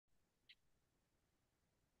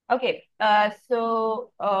Okay, good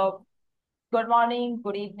morning,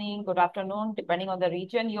 good evening, good afternoon, depending on the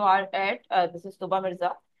region you are at. This is Tooba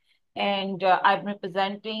Mirza, and I'm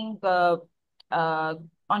representing uh,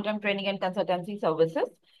 on-time training and consultancy services.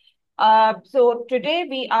 So today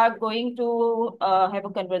we are going to have a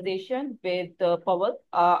conversation with Pavel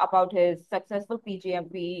about his successful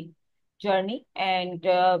PgMP journey. And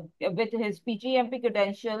with his PgMP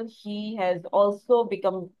credential, he has also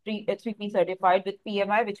become 3P certified with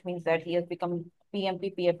PMI, which means that he has become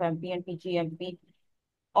PMP, PFMP, and PgMP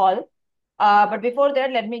all. But before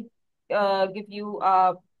that, let me give you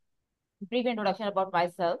a brief introduction about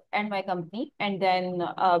myself and my company, and then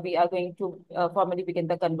we are going to formally begin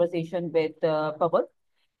the conversation with Pavel.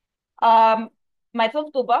 Um,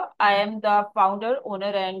 Myself, Tuba, I am the founder, owner,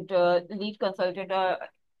 and lead consultant of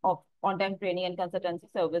on-time training and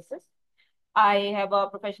consultancy services. I have a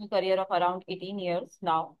professional career of around 18 years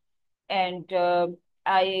now, and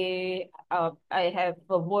I have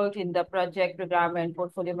worked in the project, program, and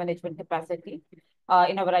portfolio management capacity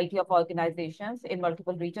in a variety of organizations in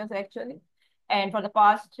multiple regions, actually. And for the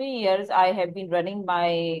past 3 years, I have been running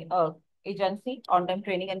my agency, on-time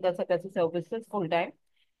training and consultancy services, full time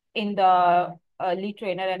in the lead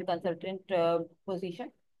trainer and consultant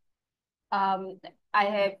position. Um, I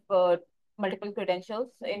have multiple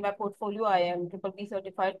credentials in my portfolio. I am triple P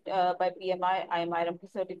certified by PMI. I am IRMP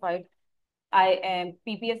certified. I am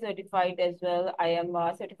PPS certified as well. I am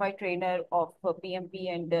a certified trainer of PMP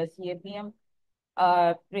and CAPM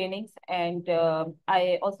trainings, and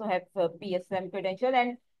I also have PSM credential.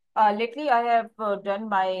 And lately, I have done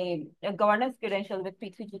my governance credential with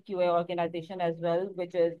P3GQA organization as well,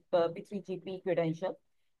 which is P3GP credential,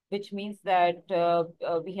 which means that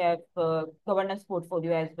we have governance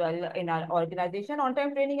portfolio as well in our organization.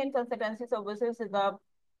 On-time training and consultancy services is a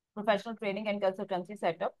professional training and consultancy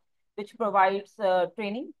setup, which provides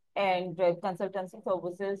training and consultancy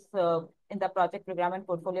services in the project, program, and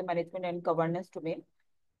portfolio management and governance domain.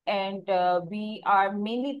 And we are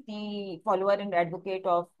mainly the follower and advocate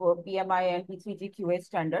of PMI and P3GQA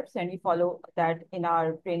standards, and we follow that in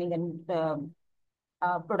our training and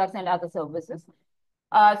products and other services.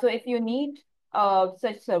 So if you need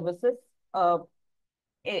such services uh,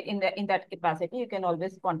 in that capacity, you can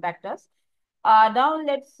always contact us. Now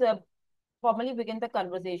let's formally begin the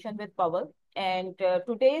conversation with Pavel. And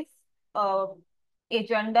today's uh,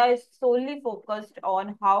 agenda is solely focused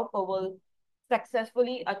on how Pavel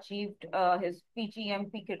successfully achieved his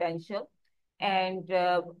PGMP credential, and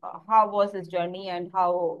how was his journey, and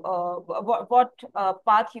how what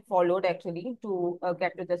path he followed actually to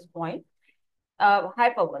get to this point. Hi,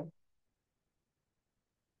 Pavel.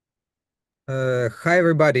 Hi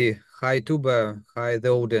everybody. Hi Tuba. Hi the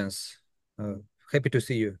audience. Uh, Happy to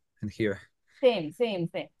see you and here. Same.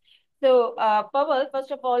 So, Pavel, first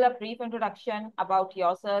of all, a brief introduction about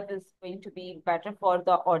yourself is going to be better for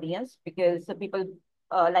the audience because people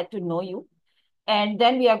like to know you. And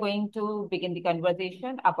then we are going to begin the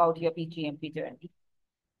conversation about your PGMP journey.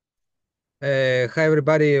 Hi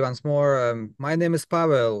everybody once more. My name is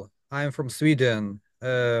Pavel. I'm from Sweden,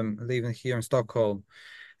 living here in Stockholm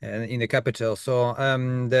and in the capital.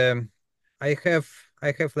 I have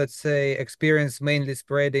I have, let's say, experience mainly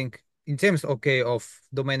spreading in terms, okay, of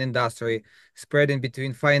domain industry, spreading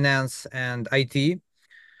between finance and IT.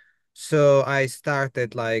 So I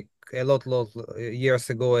started like a lot years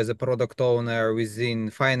ago as a product owner within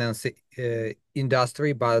finance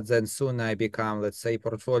industry, but then soon I become, let's say,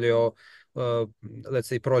 uh,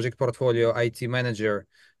 project portfolio IT manager,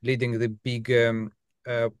 leading the big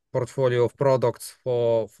portfolio of products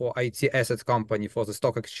for IT asset company, for the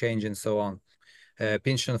stock exchange and so on,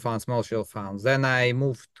 pension funds, mutual funds. Then I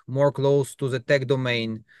moved more close to the tech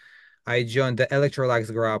domain. I joined the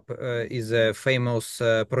Electrolux Group, is a famous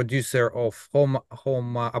producer of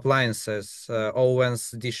home appliances,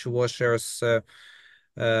 ovens, dishwashers,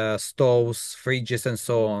 stoves, fridges, and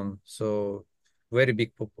so on. So very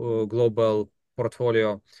big global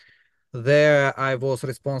portfolio. There, I was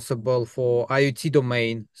responsible for IoT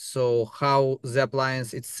domain, so how the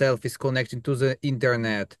appliance itself is connecting to the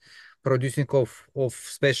internet, producing of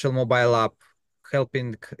special mobile app,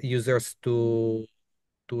 helping users to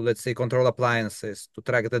let's say control appliances, to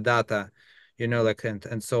track the data, like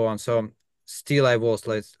and so on. So still I was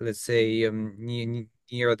let's say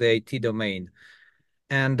near the IT domain.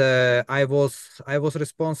 And I was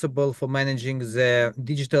responsible for managing the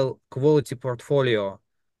digital quality portfolio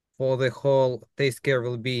for the whole taste care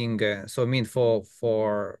well-being. So I mean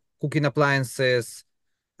for cooking appliances,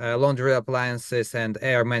 laundry appliances, and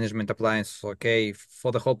air management appliances. Okay,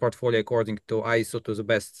 for the whole portfolio according to ISO, to the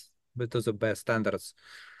best standards.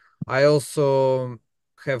 I also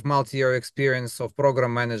have multi-year experience of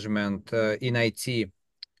program management in IT.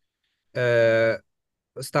 Uh,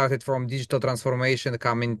 Started from digital transformation,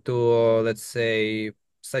 coming to let's say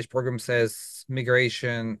such programs as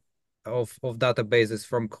migration of databases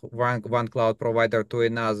from one cloud provider to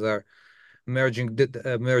another, merging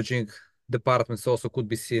departments also could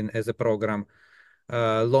be seen as a program,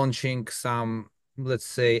 launching some, let's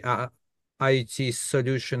say, IT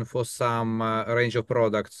solution for some range of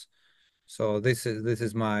products. So this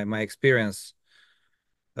is my experience.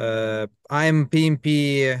 I'm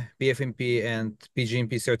PMP, PFMP, and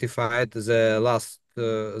PgMP certified. The last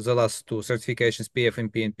two certifications,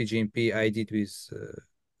 PFMP and PgMP, I did with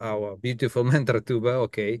our beautiful mentor Tuba.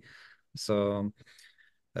 Okay, so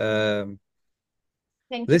um,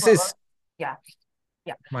 Thank you, this is Pavel. Yeah.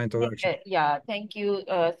 Yeah. my introduction. Yeah, thank you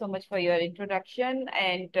so much for your introduction.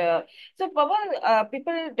 And so, Pavel,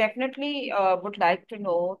 people definitely would like to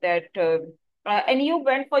know that, and you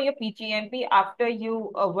went for your PGMP after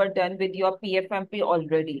you were done with your PFMP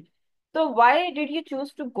already. So, why did you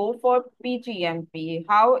choose to go for PGMP?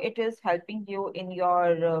 How it is helping you in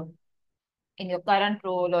your current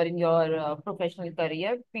role or in your professional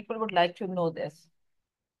career? People would like to know this.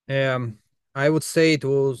 Um, I would say it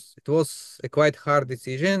was a quite hard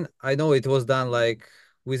decision. I know it was done like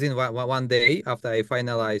within one day after I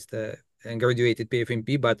finalized and graduated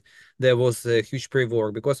PFMP, but there was a huge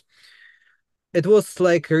pre-work because it was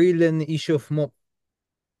like really an issue of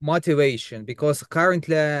motivation. Because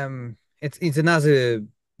currently it's another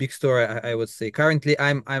big story, I would say. Currently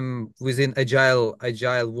I'm within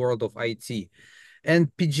agile world of IT,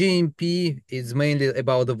 and PGMP is mainly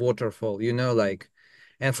about the waterfall, like.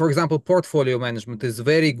 And for example, portfolio management is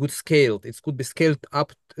very good scaled. It could be scaled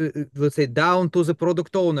up, let's say, down to the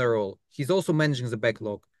product owner role. He's also managing the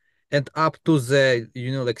backlog, and up to the,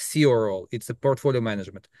 like CEO role. It's a portfolio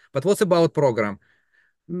management. But what's about program?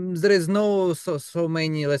 There is no so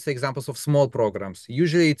many, let's say, examples of small programs.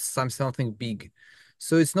 Usually it's something big.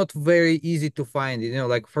 So it's not very easy to find,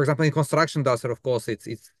 like for example in construction data, of course it's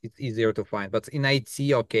easier to find, but in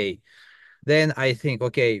IT, okay. Then I think,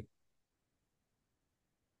 okay,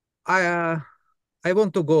 I uh, I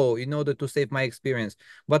want to go in order to save my experience.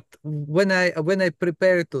 But when I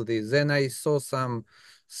prepared to this, then I saw some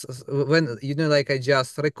when like I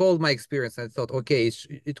just recalled my experience. I thought, okay,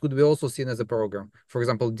 it could be also seen as a program. For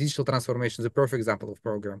example, digital transformation is a perfect example of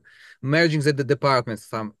program. Merging the departments,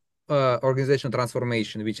 some organizational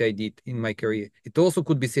transformation, which I did in my career, it also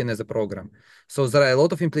could be seen as a program. So there are a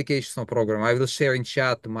lot of implications on program. I will share in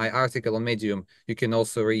chat my article on Medium. You can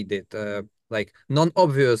also read it. Like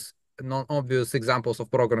non-obvious examples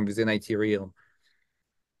of program within IT realm.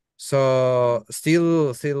 So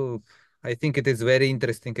still, I think it is very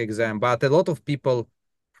interesting exam, but a lot of people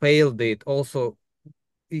failed it also,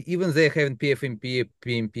 even they haven't PFMP,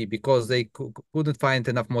 PMP, because they couldn't find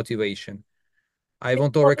enough motivation. I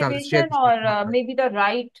want to recommend share Motivation this or with my maybe the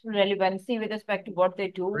right relevancy with respect to what they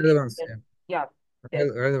do is, relevance. yeah, yes.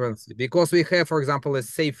 Relevancy, because we have, for example, a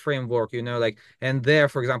safe framework, like, and there,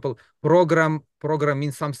 for example, program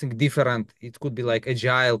means something different. It could be like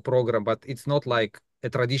agile program, but it's not like a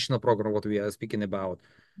traditional program what we are speaking about.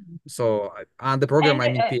 So on the program I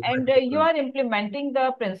mean And you are implementing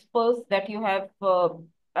the principles that you have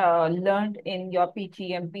learned in your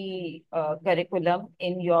PGMP curriculum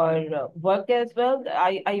in your work as well.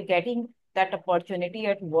 Are you getting that opportunity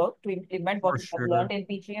at work to implement what for you have learned sure.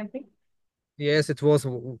 in PGMP? Yes, it was.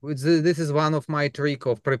 This is one of my trick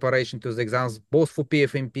of preparation to the exams, both for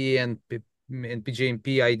PFMP and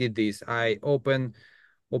PGMP. I did this. I open,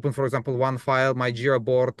 for example, one file, my Jira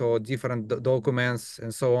board or different documents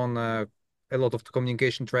and so on, a lot of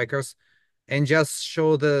communication trackers, and just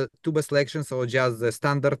show the tuba selections or just the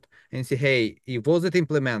standard and say, hey, was it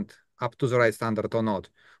implement up to the right standard or not?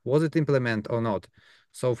 Was it implement or not?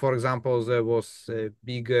 So, for example, there was a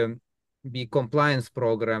big compliance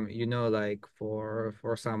program, like for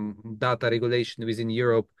some data regulation within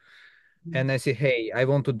Europe, and I say, hey, I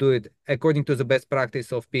want to do it according to the best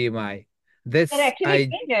practice of PMI. You're That's actually I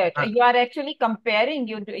doing it. You are actually comparing.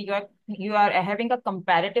 You are having a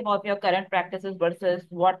comparative of your current practices versus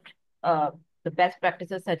what uh, the best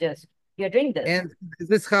practices suggest. You're doing this. and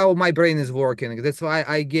that's how my brain is working. That's why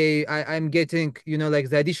I'm getting, like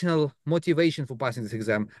the additional motivation for passing this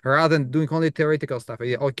exam rather than doing only theoretical stuff.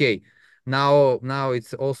 Yeah, okay, now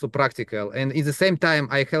it's also practical, and at the same time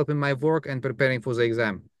I help in my work and preparing for the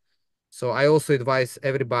exam. So I also advise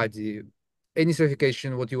everybody, any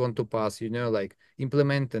certification what you want to pass, like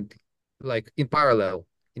implement it like in parallel.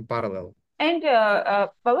 And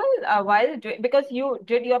Pavel, while doing, because you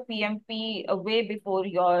did your PMP way before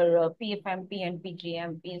your PFMP and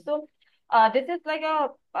PGMP, so This is like a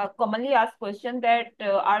commonly asked question that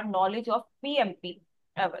our knowledge of PMP,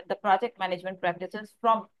 the project management practices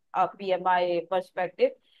from a PMI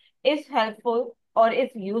perspective, is helpful or is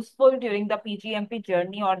useful during the PGMP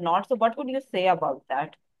journey or not. So, what would you say about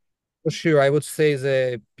that? For sure, I would say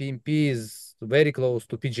the PMP is very close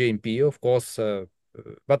to PgMP, of course,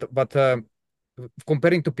 but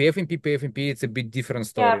comparing to PFMP, it's a bit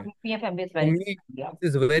different Yeah, story. PFMP is For very me, yeah. it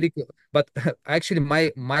is very, but actually,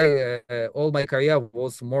 my all my career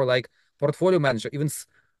was more like portfolio manager.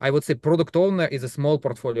 I would say product owner is a small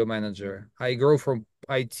portfolio manager. I grew from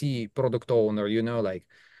IT product owner, like,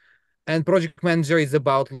 and project manager is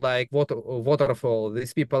about like waterfall.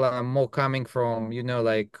 These people are more coming from,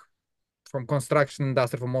 like from construction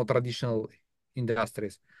industry, from more traditional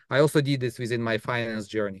industries. I also did this within my finance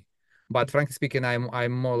journey, but frankly speaking,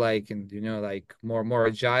 I'm more like in, like more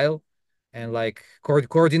agile and like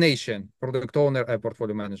coordination, product owner,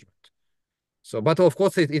 portfolio management. So, but of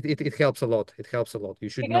course, it helps a lot. It helps a lot. You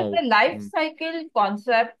should Because know. the life Mm. cycle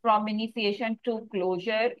concept from initiation to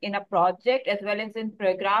closure in a project as well as in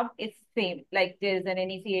program is same. Like there's an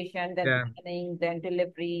initiation, then Yeah. planning, then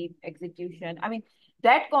delivery, execution. I mean,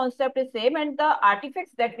 that concept is same, and the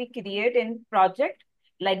artifacts that we create in project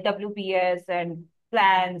like WPS and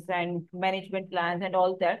plans and management plans and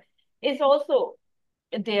all that is also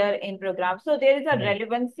there in program. So there is a Yeah.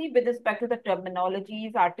 relevancy with respect to the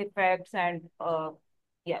terminologies, artifacts, and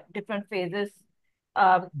yeah, different phases.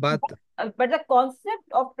 But But the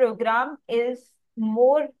concept of program is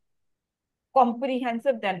more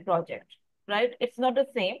comprehensive than project, right? It's not the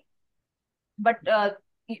same, but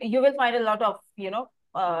you will find a lot of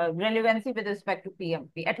relevancy with respect to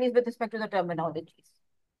PMP, at least with respect to the terminologies,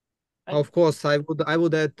 right? of course, I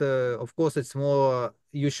would add, of course, it's more,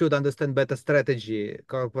 you should understand better strategy,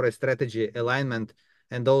 corporate strategy, alignment,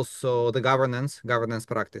 and also the governance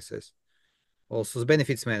practices, also the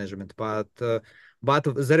benefits management. But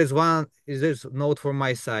there's note from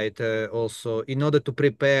my side, also, in order to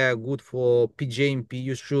prepare good for PJMP,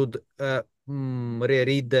 you should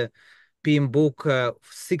reread the PM book,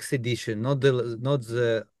 sixth edition, not the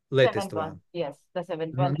latest Seventh one, one. yes, the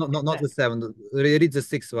seventh No, one that no, you not said. the seventh. Read the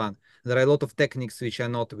sixth one. There are a lot of techniques which are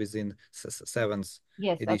not within seventh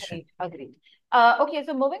Yes, edition. agreed, agreed. Okay,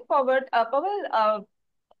 so moving forward, Pavel,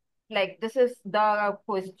 like this is the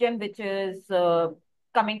question which is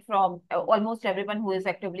coming from almost everyone who is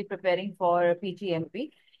actively preparing for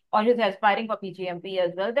PGMP or who's aspiring for PGMP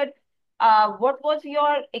as well. That what was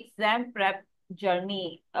your exam prep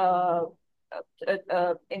journey for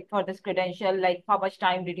this credential? Like how much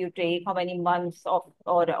time did you take? How many months of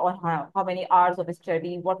or how many hours of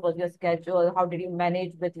study? What was your schedule? How did you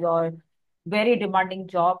manage with your very demanding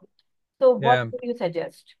job? So what Yeah. would you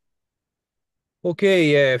suggest?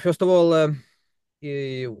 Okay. Yeah. First of all,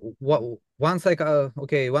 once I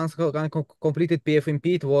completed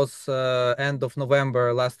PFMP, it was end of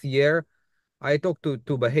November last year. I talked to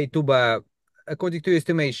Tuba. Hey, Tuba, according to your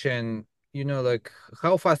estimation, like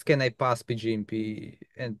how fast can I pass PGMP?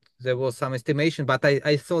 And there was some estimation, but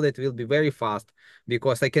I thought it will be very fast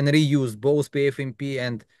because I can reuse both PFMP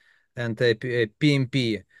and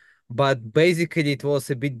PMP. But basically, it was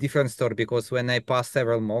a bit different story because when I passed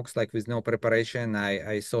several mocks, like with no preparation,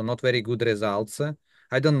 I saw not very good results.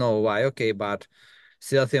 I don't know why. Okay, but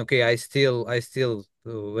still I think okay, I still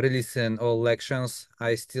re-listen all lections.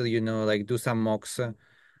 I still, like do some mocks.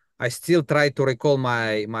 I still try to recall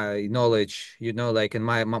my knowledge, like in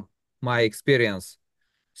my experience.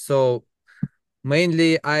 So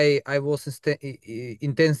mainly I was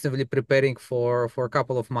intensively preparing for a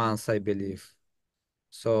couple of months, I believe.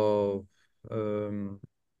 So um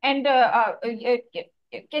And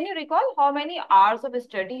can you recall how many hours of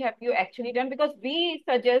study have you actually done? Because we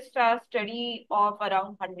suggest a study of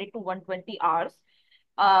around 100 to 120 hours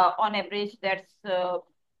on average. That's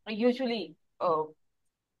usually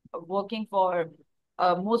working for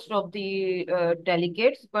most of the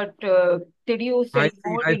delegates. But did you I study think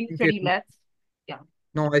more? I Did you think it study less? Yeah.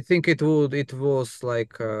 no, I think it was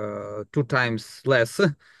like two times less.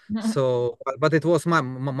 So, but it was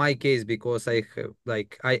my case because I have,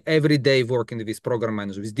 like I every day working with program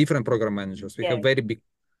managers, with different program managers. We have Yes. very big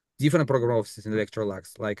different program offices in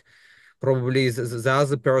Electrolux. Like probably the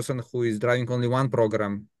other person who is driving only one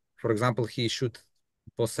program, for example, he should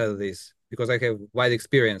possess this because I have wide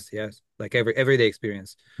experience. Yes, like everyday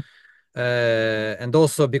experience. And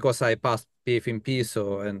also because I passed PFMP,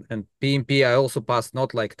 so and PMP I also passed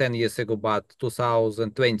not like 10 years ago, but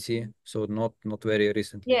 2020, so not very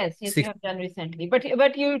recently. Yes, yes, you Six. have done recently, but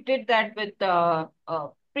you did that with the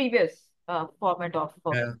previous format of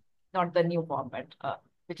Yeah, not the new format,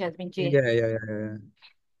 which has been changed. yeah, yeah, yeah, yeah.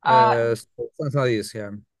 Uh, So something like this,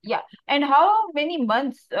 yeah. yeah. And how many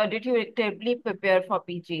months did you actively prepare for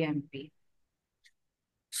PGMP?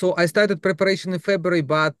 So I started preparation in February,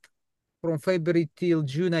 but from February till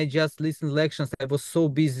June, I just listened lectures. I was so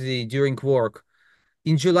busy during work.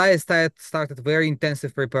 In July, I started very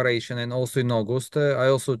intensive preparation, and also in August, I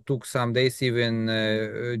also took some days even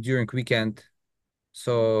during weekend.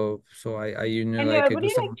 So I And like I would do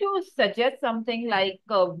you like some. to suggest something like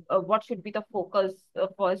what should be the focus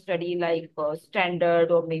for study, like standard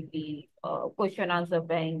or maybe question answer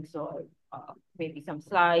banks or maybe some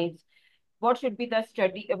slides? What should be the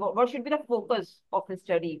study? What should be the focus of the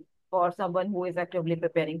study for someone who is actively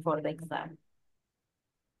preparing for the exam?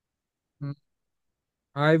 Mm,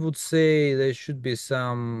 I would say there should be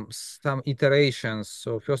some iterations.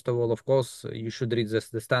 So first of all, of course, you should read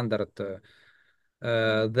the standard.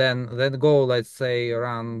 Then go, let's say,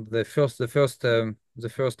 around the first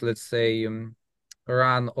let's say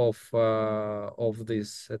run of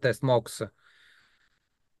these test mocks.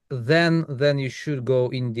 Then you should go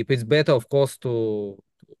in deep. It's better, of course, to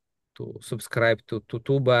subscribe to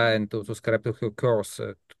Tuba and to subscribe to her course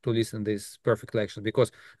to listen these perfect lectures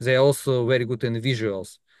because they're also very good in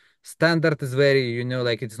visuals. Standard is very,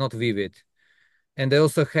 like it's not vivid. And I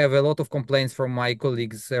also have a lot of complaints from my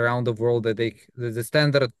colleagues around the world that the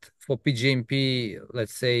standard for PGMP,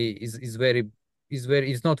 let's say,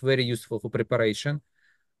 is not very useful for preparation.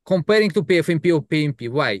 Comparing to PFMP or PMP,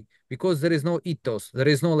 why? Because there is no ethos, there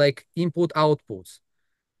is no like input outputs.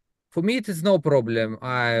 For me, it is no problem.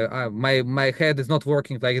 My head is not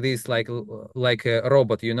working like this, like a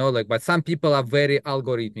robot, like. But some people are very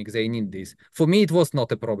algorithmic. They need this. For me, it was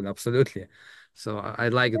not a problem, absolutely. So I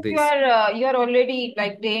like But this. you are already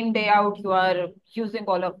like day in day out you are using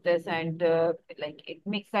all of this and like it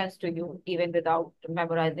makes sense to you even without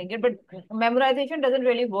memorizing it. But memorization doesn't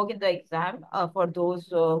really work in the exam for those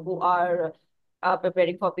who are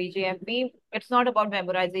preparing for PGMP. It's not about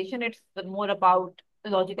memorization. It's more about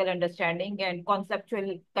logical understanding and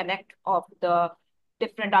conceptual connect of the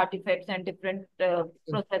different artifacts and different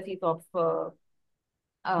processes of No,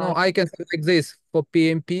 uh, I can say like this for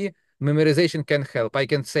PMP, memorization can help. I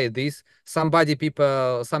can say this. Some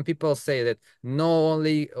people say that no,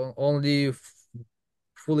 only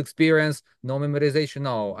full experience, no memorization.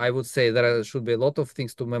 No, I would say there should be a lot of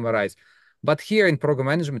things to memorize. But here in program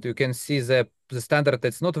management, you can see the standard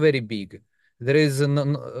that's not very big. There is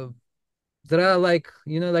there are like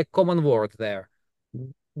like common word there.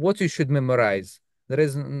 What you should memorize. There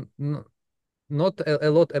is not a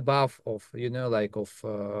lot above of like of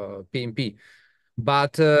PMP,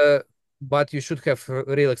 but you should have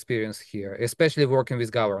real experience here, especially working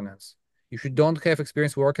with governance. If you don't have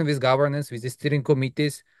experience working with governance, with the steering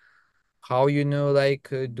committees, how like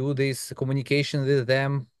do this communication with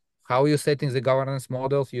them, how you setting the governance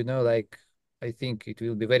models, like I think it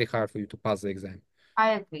will be very hard for you to pass the exam.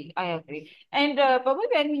 I agree. I agree. And Prabhu,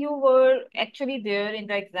 when you were actually there in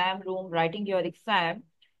the exam room writing your exam,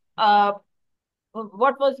 uh,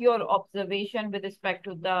 what was your observation with respect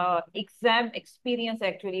to the exam experience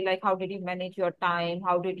actually? Like, how did you manage your time?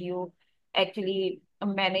 How did you actually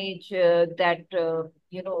manage that,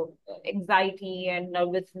 anxiety and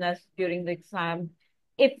nervousness during the exam,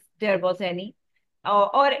 if there was any?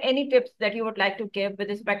 Or any tips that you would like to give with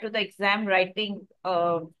respect to the exam writing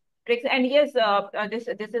tricks? And yes, this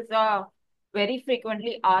is a very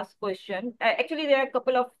frequently asked question. Actually, there are a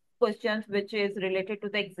couple of questions which is related to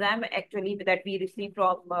the exam actually that we receive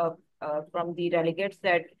from the delegates,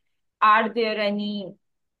 that are there any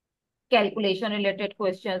calculation related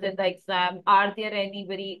questions in the exam? Are there any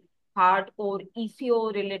very hardcore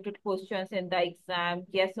ECO related questions in the exam?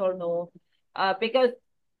 Yes or no? Because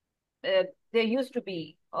there used to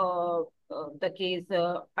be the case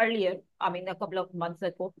earlier, I mean, a couple of months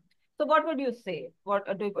ago. So what would you say?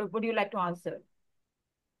 Would you like to answer?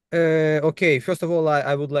 Okay, first of all,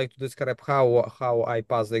 I would like to describe how I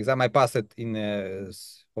passed the exam. I passed it in,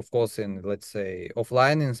 of course, in, let's say,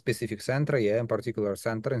 offline in specific center, yeah, in particular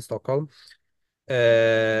center in Stockholm.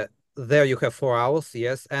 Uh, there you have 4 hours,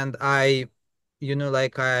 yes, and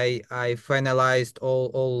like I finalized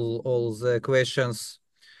all the questions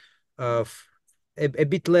of a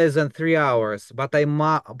bit less than 3 hours, but I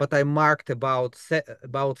marked about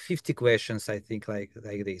 50 questions, I think, like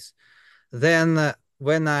this. Then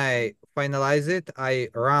when I finalize it, I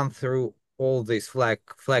run through all these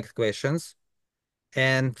flagged questions,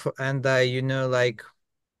 and I like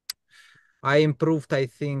I improved, I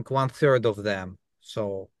think, 1/3 of them.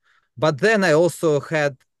 So, but then I also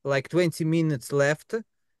had like 20 minutes left,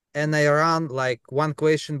 and I run like one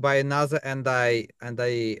question by another, and I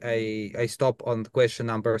stop on question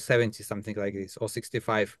number 70, something like this, or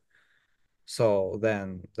 65. So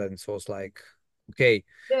then it was like, okay.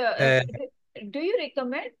 Uh, Uh, do you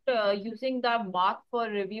recommend using the mark for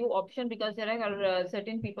review option? Because there are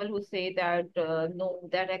certain people who say that no,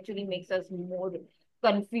 that actually makes us more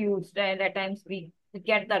confused, and at times we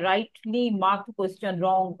get the rightly marked question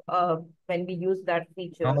wrong when we use that no,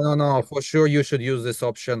 feature. no, no, for sure you should use this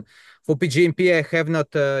option. For PgMP, I have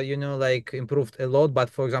not, like improved a lot, but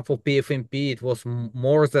for example, PFMP, it was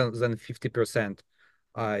more than 50%.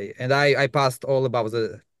 I passed all above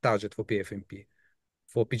the target for PFMP.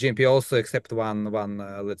 For PgMP also, except one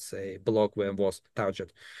let's say block where was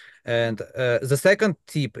target. And the second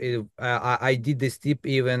tip is, I did this tip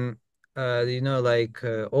even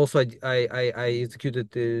also I executed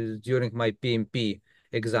during my PMP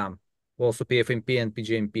exam, also PFMP and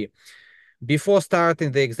PgMP. Before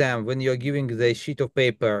starting the exam, when you're giving the sheet of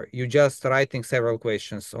paper, you just writing several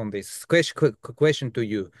questions on this question to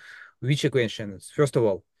you. Which questions? First of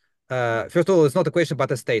all, it's not a question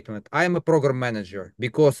but a statement. I am a program manager,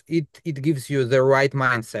 because it gives you the right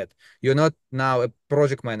mindset. You're not now a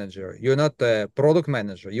project manager. You're not a product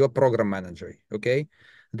manager. You're a program manager. Okay.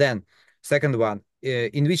 Then second one,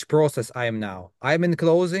 in which process I am now? I'm in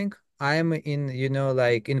closing. I'm in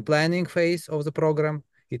like in planning phase of the program.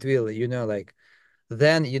 It will like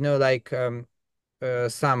then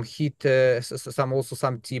some hit some also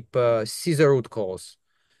some tip scissor root cause,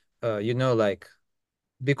 like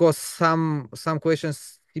because some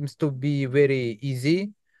questions seems to be very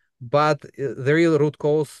easy, but the real root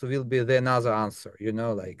cause will be the another answer,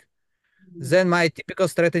 like then my typical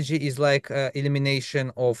strategy is like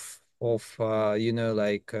elimination of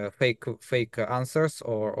fake answers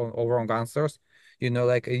or wrong answers.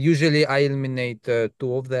 Like usually I eliminate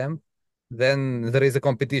two of them. Then there is a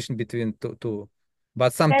competition between two. But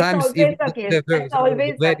That's sometimes if always the case. the That's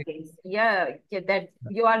always the very case. Yeah, yeah, that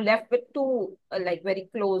you are left with two like very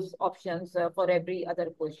close options for every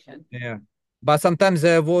other question. yeah. But sometimes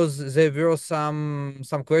there were some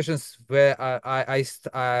questions where I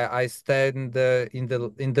stand in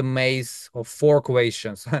the maze of four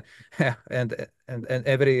questions, and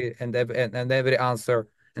every answer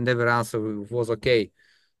was okay.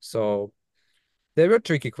 So they were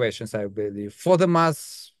tricky questions, I believe. For the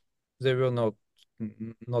maths, there were not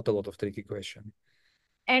a lot of tricky questions.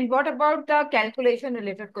 And what about the calculation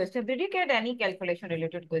related question? Did you get any calculation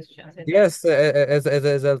related questions in that? Yes, as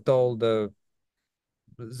I told,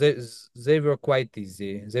 they they were quite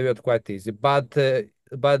easy. They were quite easy, but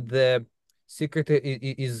the secret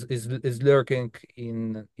is lurking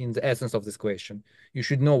in the essence of this question. You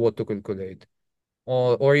should know what to calculate,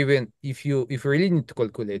 or even if you really need to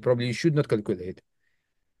calculate, probably you should not calculate.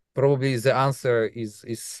 Probably the answer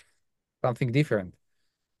is something different.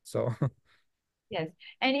 So Yes.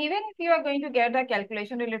 And even if you are going to get a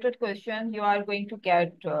calculation related question, you are going to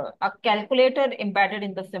get a calculator embedded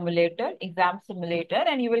in the simulator, exam simulator,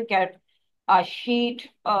 and you will get a sheet,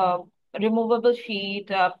 removable sheet,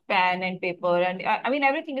 pen and paper. And I mean,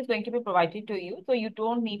 everything is going to be provided to you. So you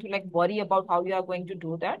don't need to like worry about how you are going to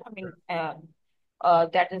do that. I mean,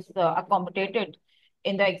 that is accommodated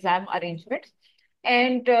in the exam arrangements.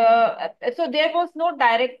 And so there was no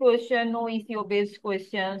direct question, no ECO based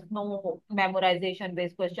questions, no memorization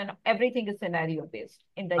based question. Everything is scenario based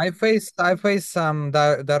in the exam. I faced some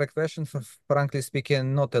direct questions. Frankly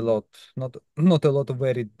speaking, not a lot, not a lot of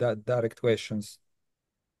very direct questions.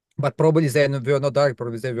 But probably they were not direct.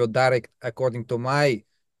 Probably they were direct according to my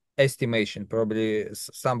estimation. Probably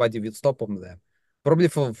somebody will stop on them. Probably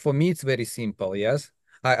for me it's very simple. Yes,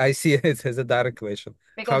 I see it as a direct question.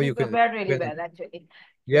 How Because you you prepared really can well, actually.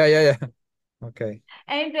 yeah, Yes. yeah, yeah. Okay.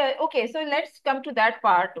 And okay, so let's come to that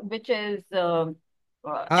part, which is But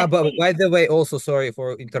actually. by the way, also sorry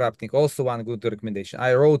for interrupting. Also, one good recommendation.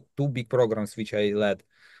 I wrote two big programs which I led.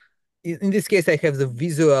 In this case, I have the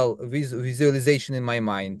visualization in my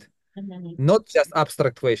mind, Mhm. not just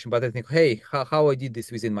abstract question, but I think, hey, how I did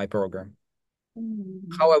this within my program,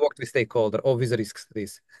 how Mhm. I worked with stakeholder, or with risks,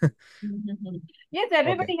 this. Mhm. Yes, Okay.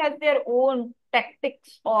 everybody has their own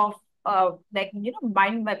tactics of like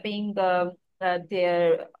mind mapping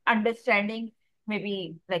their understanding,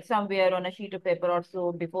 maybe like somewhere on a sheet of paper or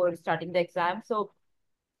so before starting the exam. So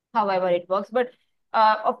however it works. But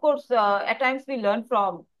of course, at times we learn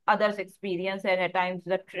from others' experience, and at times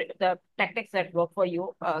the tactics that work for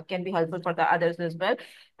you can be helpful for the others as well.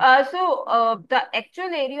 So the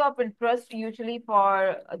actual area of interest usually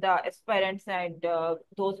for the aspirants and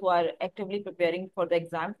those who are actively preparing for the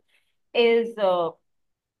exam is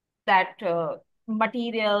that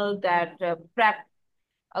material, that prep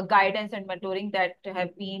guidance and mentoring that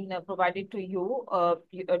have been provided to you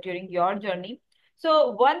during your journey.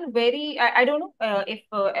 So one very, I don't know if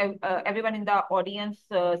everyone in the audience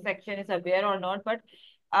section is aware or not, but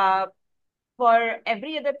uh, for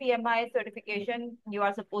every other PMI certification, you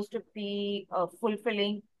are supposed to be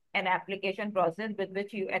fulfilling an application process with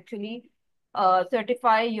which you actually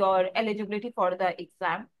certify your eligibility for the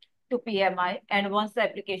exam to PMI. And once the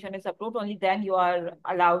application is approved, only then you are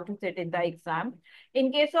allowed to sit in the exam.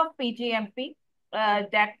 In case of PgMP,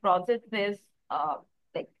 that process is uh,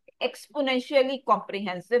 like exponentially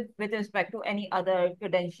comprehensive with respect to any other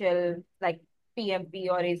credential like PMP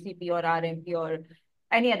or ACP or RMP or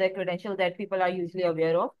any other credential that people are usually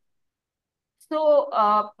aware of. So,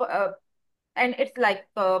 and it's like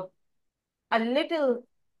a little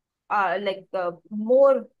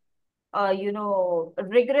more,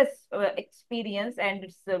 rigorous experience, and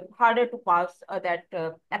it's harder to pass that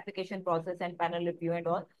application process and panel review and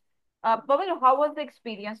all. Pavel, how was the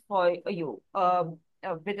experience for you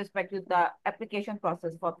with respect to the application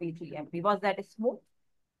process for PGMP? Was that smooth?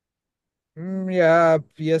 Yeah,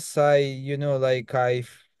 yes, like I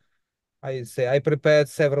say I prepared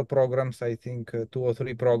several programs, I think 2 or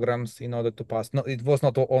 3 programs in order to pass. No, it was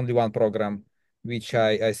not only one program which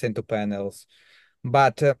I sent to panels,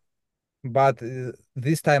 but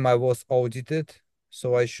this time I was audited,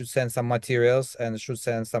 so I should send some materials and should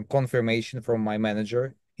send some confirmation from my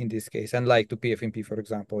manager in this case, and like to PFMP, for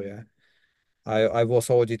example. Yeah, I was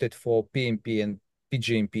audited for PMP and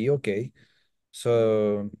PGMP. Okay,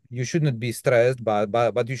 so you should not be stressed,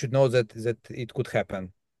 but you should know that it could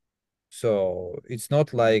happen. So it's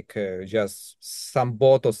not like just some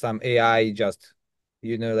bot or some AI just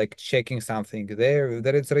like checking something.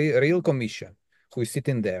 There is real commission who is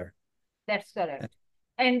sitting there. That's correct.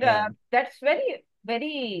 And Yeah. that's very,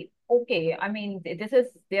 very okay. I mean, this is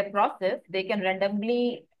their process. They can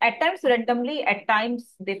randomly, at times,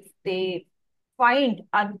 they find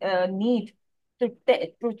a need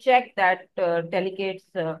to check that delegate's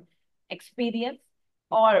experience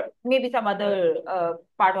or maybe some other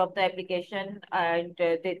part of the application, and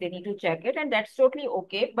they need to check it, and that's totally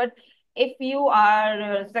okay. But if you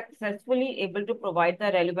are successfully able to provide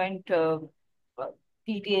the relevant uh,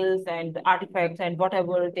 details and artifacts and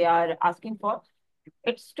whatever they are asking for,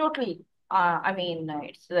 it's totally, I mean,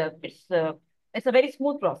 it's a very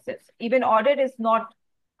smooth process. Even audit is not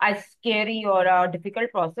as scary or a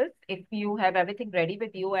difficult process if you have everything ready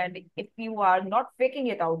with you, and if you are not faking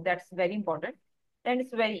it out, that's very important. Then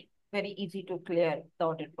it's very, very easy to clear the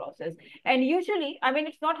audit process. And usually, I mean,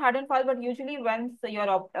 it's not hard and fast, but usually once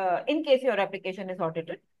in case your application is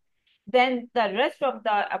audited, then the rest of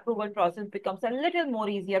the approval process becomes a little more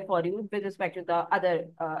easier for you with respect to the other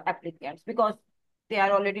applicants, because they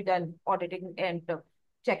are already done auditing and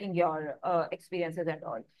checking your experiences and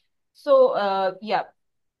all. So yeah,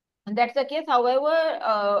 and that's the case.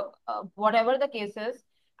 However, whatever the case is,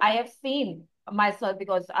 I have seen myself,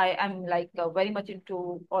 because I am like very much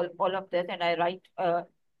into all of this, and I write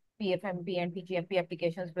PFMP and PGMP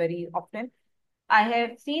applications very often. I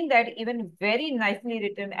have seen that even very nicely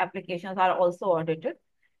written applications are also audited,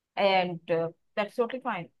 and that's totally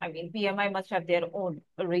fine. I mean, PMI must have their own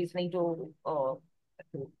reasoning to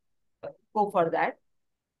go for that.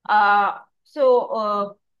 But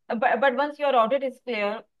once your audit is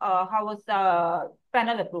clear, how was the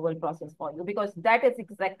panel approval process for you? Because that is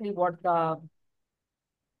exactly what the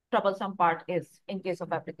troublesome part is in case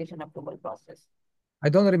of application approval process. I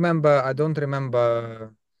don't remember. I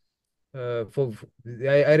remember there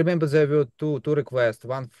were two requests.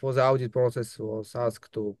 One for the audit process was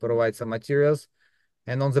asked to provide some materials,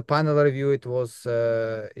 and on the panel review it was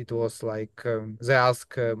like they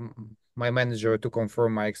asked my manager to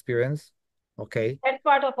confirm my experience. Okay, That's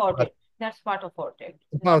part of but audit. That's part of audit.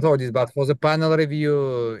 Not about audit, but for the panel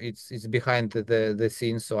review, it's behind the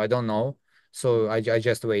scenes, so I don't know. So I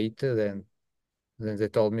just wait. Then they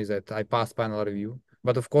told me that I passed panel review.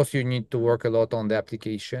 But of course, you need to work a lot on the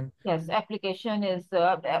application. Yes, application is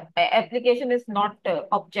not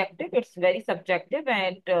objective. It's very subjective,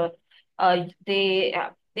 and they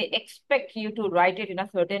expect you to write it in a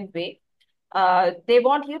certain way. They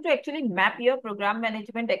want you to actually map your program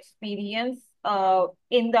management experience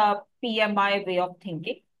in the PMI way of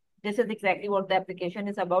thinking. This is exactly what the application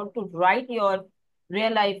is about, to write your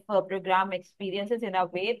real life program experiences in a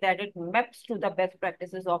way that it maps to the best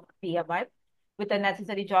practices of PMI with the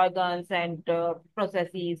necessary jargons and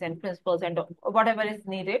processes and principles and whatever is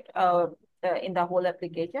needed in the whole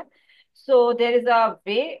application. So there is a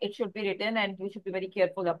way it should be written, and you should be very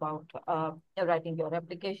careful about writing your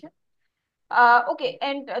application. Okay,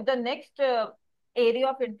 and the next area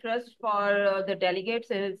of interest for the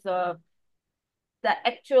delegates is the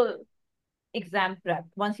actual exam prep.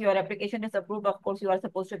 Once your application is approved, of course, you are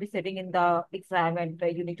supposed to be sitting in the exam and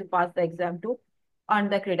you need to pass the exam to earn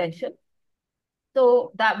the credential.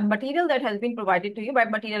 So the material that has been provided to you, by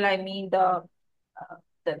material I mean the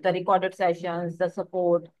recorded sessions, the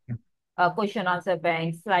support, question answer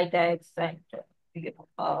banks, slide decks, and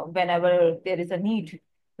whenever there is a need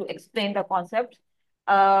to explain the concept.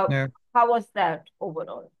 Uh, Yeah. how was that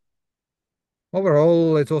overall?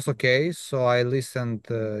 Overall, it was okay. So I listened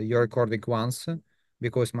your recording once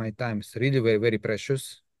because my time is really very, very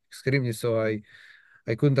precious, extremely. So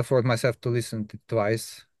I couldn't afford myself to listen to it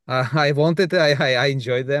twice. I wanted, I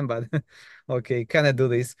enjoyed them, but okay, can I do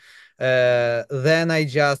this? Then I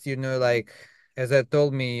just, like as I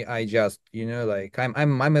told me, I just, like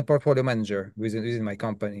I'm a portfolio manager within my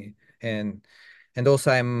company, and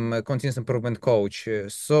also I'm a continuous improvement coach.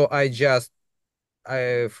 So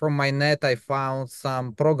from my net I found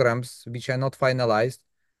some programs which are not finalized,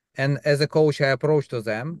 and as a coach I approached to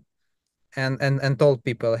them and told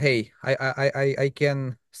people, hey, I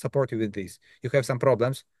can support you with this. You have some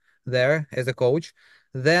problems there as a coach.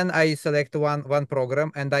 Then I select one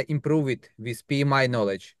program and I improve it with PMI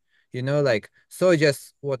knowledge. Like so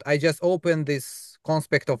just what I just open this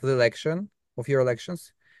conspect of the election of your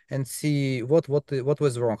elections and see what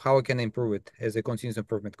was wrong, how I can improve it as a continuous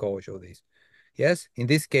improvement coach of this. Yes, in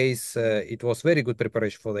this case, it was very good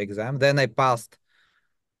preparation for the exam. Then I passed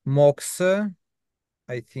mocks.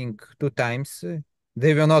 I think two times.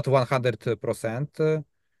 They were not 100%.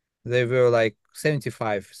 They were like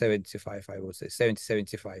 75, 75, I would say, 70,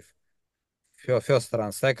 75. First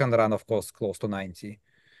run, second run, of course, close to 90.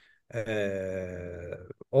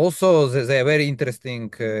 Also, they are very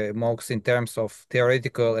interesting mocks in terms of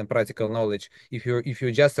theoretical and practical knowledge. If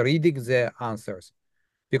you just reading the answers,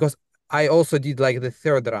 because I also did like the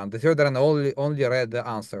third run. The third run only read the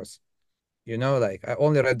answers. Like I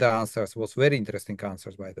only read the answers. Was very interesting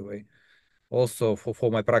answers, by the way, also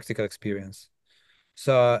for my practical experience.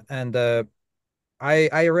 So and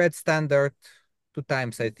I read standard two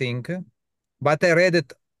times, I think, but I read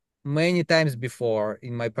it many times before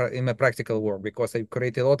in my practical work because I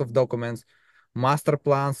created a lot of documents, master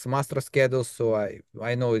plans, master schedules, so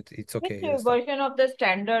I know it's Which okay. This stuff. version of the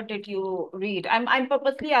standard did you read? I'm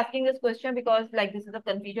purposely asking this question because like this is a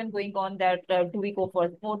confusion going on that do we go for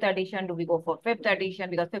fourth edition, do we go for fifth edition,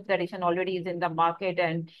 because fifth edition already is in the market,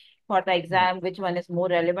 and for the Mm. exam which one is more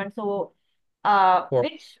relevant? So For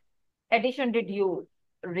which edition did you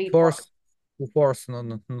read for? fourth, fourth, no,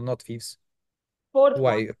 no, not fifth. Fourth one.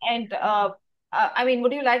 Why? And I mean,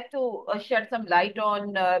 would you like to shed some light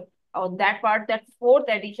on that part? That fourth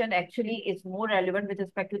edition actually is more relevant with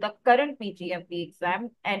respect to the current PgMP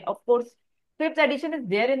exam, and of course, fifth edition is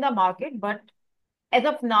there in the market, but as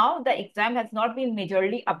of now, the exam has not been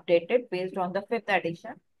majorly updated based on the fifth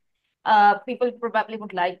edition. People probably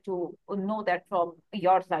would like to know that from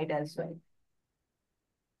your side as well.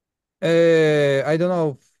 I don't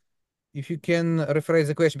know if you can rephrase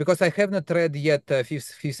the question because I have not read yet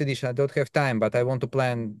fifth edition. I don't have time, but I want to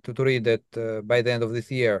plan to read it by the end of this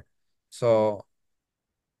year. So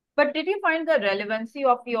But did you find the relevancy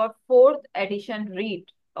of your fourth edition read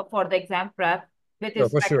for the exam prep with for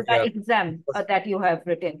respect to sure, the yeah, exam that you have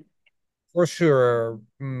written? for sure.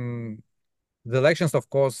 The elections, of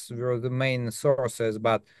course, were the main sources,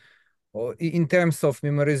 but in terms of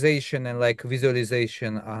memorization and like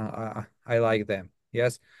visualization, I like them.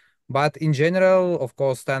 Yes, but in general, of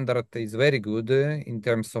course, standard is very good in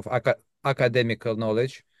terms of academical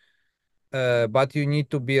knowledge. But you need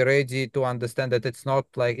to be ready to understand that it's not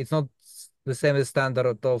the same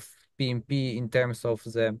standard of PMP in terms of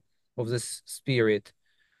the spirit,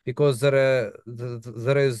 because there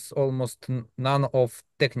is almost none of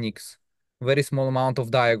techniques, very small amount of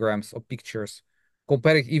diagrams or pictures,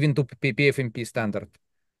 compared even to PFMP standard.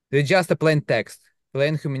 It's just a plain text,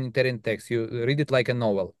 plain humanitarian text. You read it like a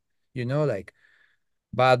novel, like.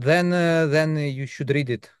 But then you should read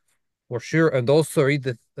it for sure, and also read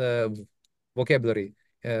the vocabulary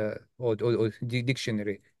or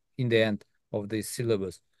dictionary in the end of the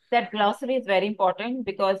syllabus. That glossary is very important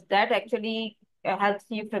because that actually helps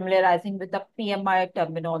you familiarizing with the PMI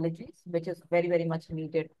terminologies, which is very, very much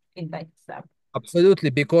needed in the exam. Absolutely,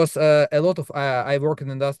 because a lot of I work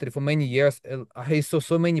in industry for many years. I saw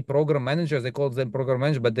so many program managers. They call them program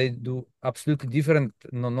managers, but they do absolutely different.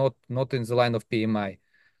 No, not in the line of PMI.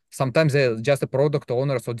 Sometimes they're just a product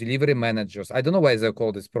owners or delivery managers. I don't know why they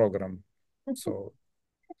call this program. So,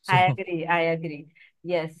 I so agree. I agree.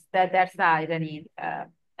 Yes, that's the irony.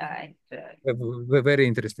 And Very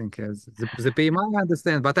interesting. Yes. The PMI I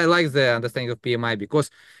understand, but I like the understanding of PMI because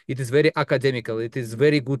it is very academical. It is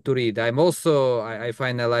very good to read. I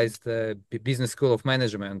finalized the business school of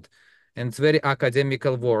management, and it's very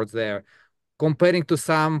academical words there. Comparing to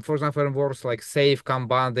some, for example, words like safe,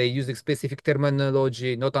 Kanban, they use specific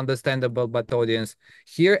terminology, not understandable by the audience.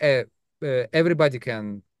 Here, everybody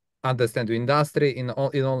can understand the industry in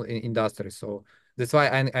all industries. So that's why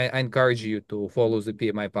I encourage you to follow the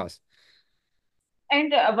PMI path.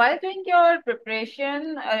 while doing your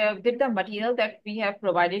preparation, did the material that we have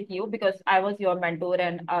provided you, because I was your mentor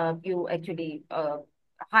and you actually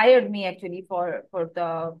hired me actually for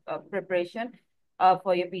the preparation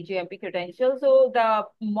for your PgMP credential. So the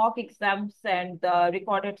mock exams and the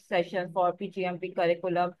recorded sessions for PgMP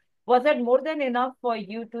curriculum, was that more than enough for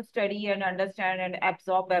you to study and understand and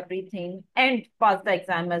absorb everything and pass the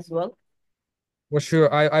exam as well? For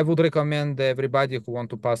sure, I would recommend everybody who want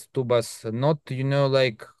to pass tubas not,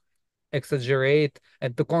 like exaggerate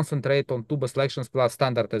and to concentrate on tuba selections plus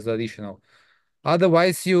standard as additional.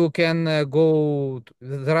 Otherwise, you can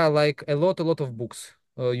there are like a lot of books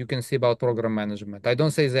you can see about program management. I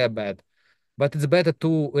don't say they're bad, but it's better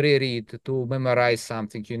to reread, to memorize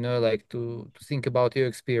something, like to think about your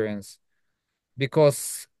experience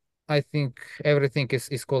because I think everything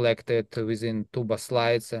is collected within Tuba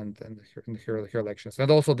slides and her lectures. And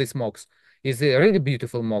also these mocks is a really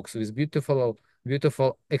beautiful mocks with beautiful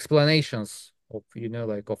explanations of,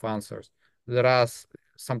 like of answers.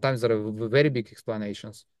 Sometimes there are very big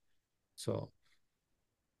explanations. So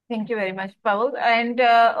Thank you very much, Pavel. And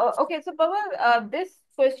okay, so Pavel, this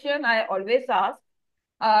question I always ask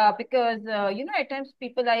because at times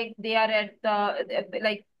people like they are at the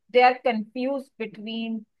like they are confused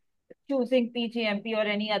between choosing PGMP or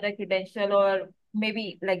any other credential, or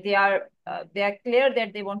maybe like they are clear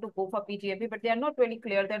that they want to go for PGMP, but they are not really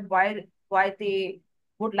clear that why they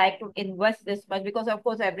would like to invest this much, because of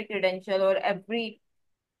course every credential or every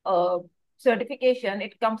uh, certification,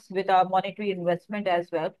 it comes with a monetary investment as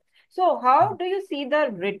well. So how do you see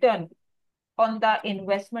the return on the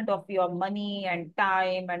investment of your money and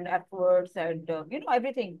time and efforts and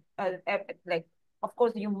everything? Like, of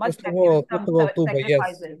course, you must first of have given all, first some of all, Tuba, yes.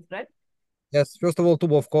 sacrifices, right? Yes, first of all,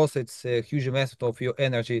 Tuba, of course, it's a huge investment of your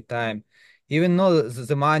energy, time. Even though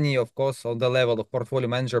the money, of course, on the level of portfolio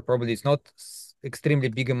manager, probably it's not extremely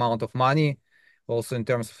big amount of money, also in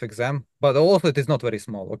terms of exam, but also it is not very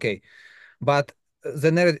small. Okay, but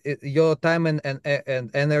your time and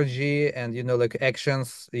energy and like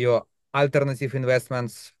actions, your alternative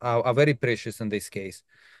investments are very precious in this case.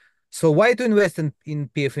 So why to invest in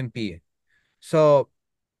PFMP? So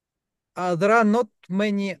there are not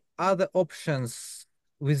many other options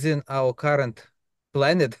within our current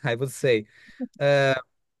planet, I would say. Uh,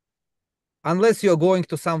 Unless you're going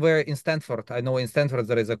to somewhere in Stanford. I know in Stanford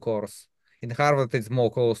there is a course. In Harvard, it's more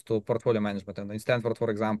close to portfolio management. And in Stanford, for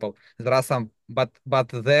example, there are some, but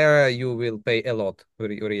there you will pay a lot,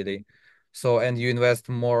 really. So, and you invest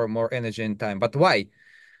more energy and time. But why?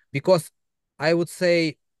 Because I would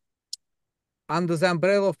say under the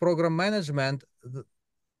umbrella of program management,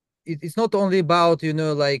 it's not only about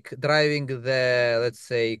like driving the, let's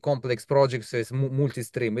say, complex projects as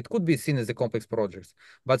multi-stream. It could be seen as a complex projects,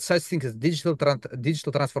 but such thing as digital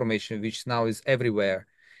transformation, which now is everywhere.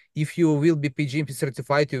 If you will be PGMP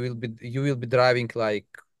certified, you will be driving like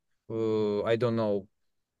I don't know,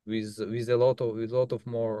 with a lot of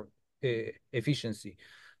more efficiency.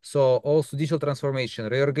 So also digital transformation,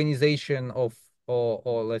 reorganization of,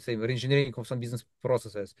 or let's say reengineering of some business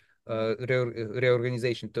processes,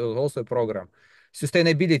 reorganization to also a program.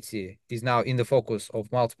 Sustainability is now in the focus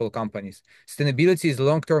of multiple companies. Sustainability is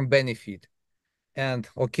long-term benefit. And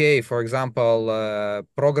okay, for example,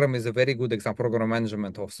 program is a very good example, program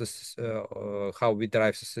management of how we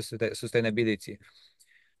drive sustainability.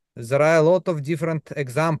 There are a lot of different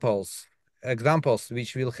examples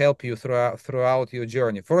which will help you throughout your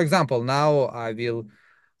journey. For example, now I will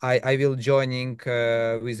joining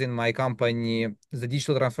within my company the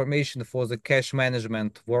digital transformation for the cash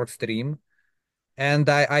management work stream. And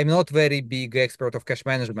I'm not very big expert of cash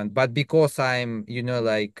management, but because I'm,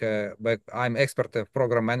 but I'm expert of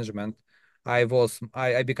program management, I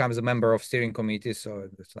become the member of steering committee. So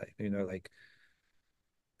it's like,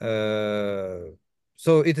 uh,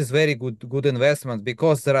 so it is very good investment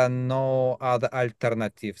because there are no other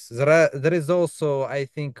alternatives. There is also, I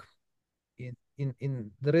think,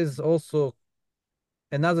 there is also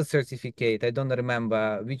another certificate. I don't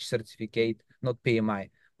remember which certificate, not PMI,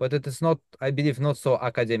 but it is not, I believe, not so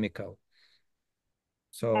academical. Are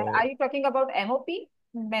So you talking about MOP,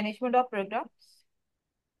 management of programs?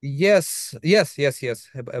 Yes. About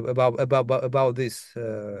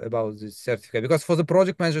this certificate, because for the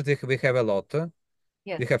project manager we have a lot.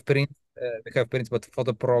 Yes. We have prints, but for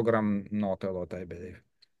the program not a lot, I believe.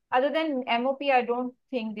 Other than MOP, I don't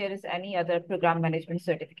think there is any other program management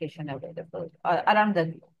certification available around the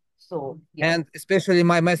globe. So, yeah. And especially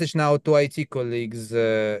my message now to IT colleagues.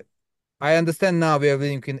 I understand now we are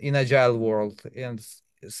living in agile world, and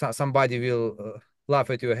somebody will laugh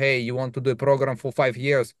at you. Hey, you want to do a program for 5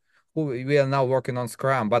 years? Who we are now working on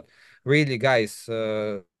Scrum, but really, guys,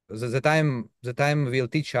 the time will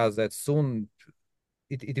teach us that soon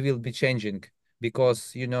it will be changing,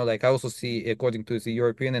 because like I also see, according to the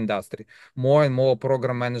European industry, more and more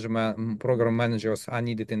program managers are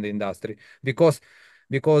needed in the industry, because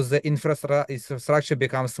the infrastructure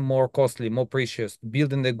becomes more costly, more precious.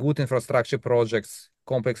 Building the good infrastructure projects,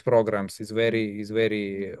 complex programs is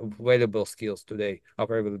very valuable skills today, are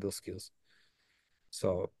valuable skills.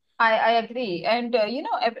 So I agree. And,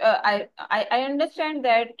 I understand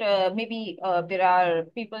that maybe there are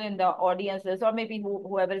people in the audiences, or maybe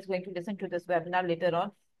whoever is going to listen to this webinar later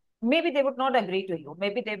on, maybe they would not agree to you.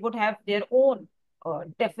 Maybe they would have their own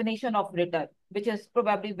definition of return, which is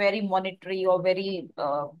probably very monetary or very,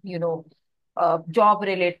 job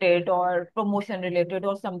related or promotion related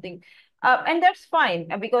or something. And that's fine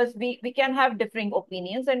because we can have differing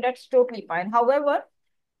opinions, and that's totally fine. However,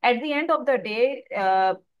 at the end of the day,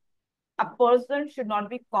 a person should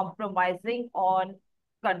not be compromising on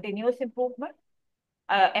continuous improvement,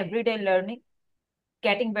 everyday learning,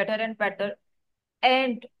 getting better and better,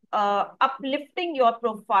 and uplifting your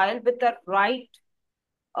profile with the right,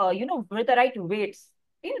 with the right weights.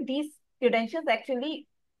 These credentials actually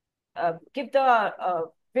give the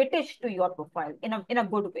weightage to your profile in a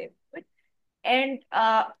good way. Right? And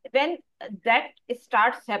when that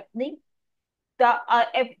starts happening, the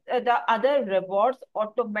other rewards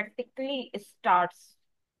automatically starts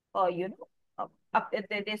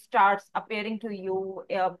they starts appearing to you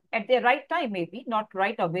at the right time, maybe not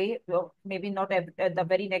right away, maybe not at the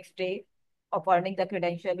very next day of earning the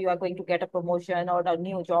credential you are going to get a promotion or a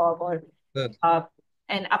new job or good. uh,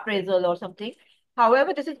 an appraisal or something.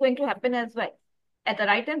 However, this is going to happen as well at the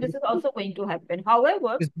right time. This is also going to happen.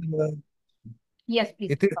 However, It's, uh, yes,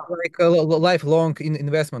 please. It is like a lifelong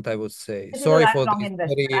investment, I would say. This is a Sorry for lifelong this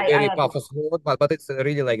investment. very, I very agree. powerful word, but it's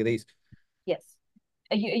really like this. Yes.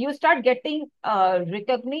 You start getting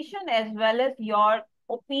recognition as well as your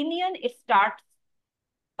opinion. It starts,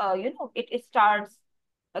 it starts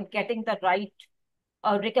getting the right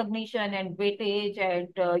recognition and weightage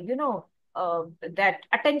and, that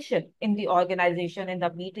attention in the organization, in the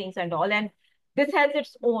meetings and all. And this has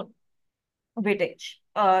its own weightage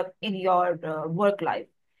in your work life.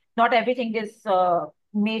 Not everything is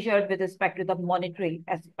measured with respect to the monetary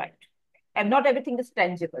aspect, and not everything is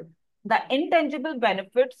tangible. The intangible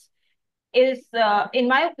benefits is, in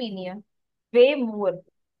my opinion, way more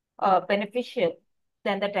beneficial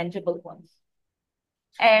than the tangible ones.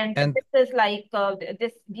 And And this is like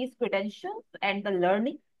these credentials and the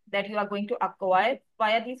learning that you are going to acquire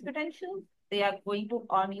via these credentials, they are going to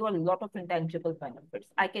earn you a lot of intangible benefits.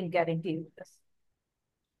 I can guarantee you this.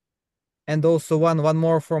 and also one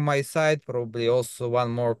more from my side, probably also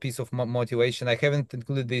one more piece of motivation. I haven't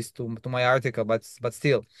included this to my article, but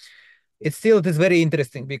still, it is very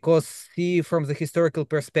interesting, because see, from the historical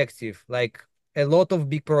perspective, like a lot of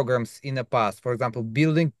big programs in the past, for example,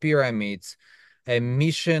 building pyramids, a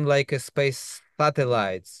mission like a space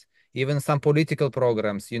satellites, even some political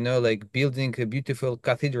programs, like building beautiful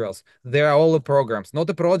cathedrals. They are all the programs, not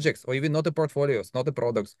the projects, or even not the portfolios, not the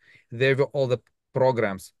products. They were all the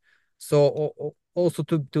programs. So also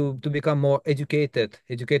to become more educated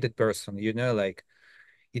person, like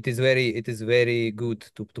it is very good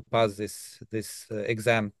to pass this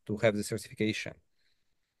exam, to have the certification.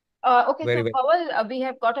 Okay, Very, so very. Pavel, we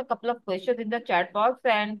have got a couple of questions in the chat box,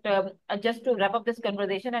 and just to wrap up this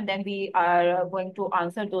conversation, and then we are going to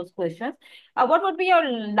answer those questions. What would be your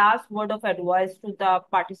last word of advice to the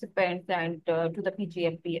participants and to the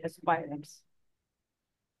PGMP aspirants?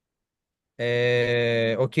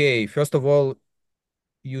 Okay, first of all,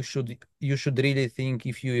 you should really think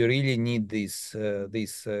if you really need this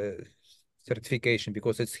certification,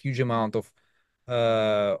 because it's huge amount of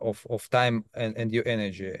time and your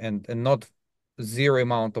energy, and not zero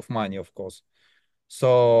amount of money, of course.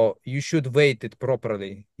 So you should weight it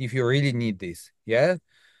properly if you really need this. Yeah.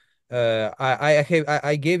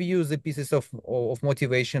 I gave you the pieces of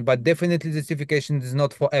motivation, but definitely the certification is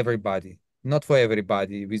not for everybody. Not for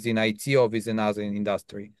everybody within IT or within other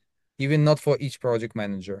industry, even not for each project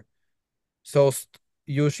manager. So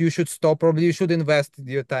you should stop. Probably you should invest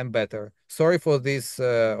your time better. Sorry for this.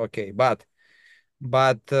 Okay, but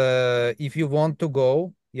if you want to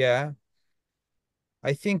go, yeah,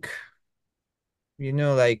 I think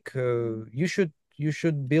like you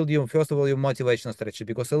should build your first of all your motivation strategy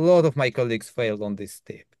because a lot of my colleagues failed on this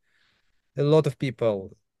step. A lot of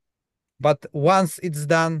people. But once it's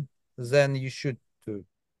done, then uh,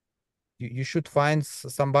 you should find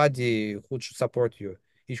somebody who should support you.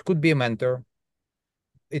 It could be a mentor.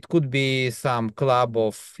 It could be some club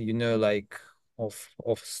of like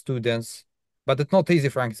of students. But it's not easy,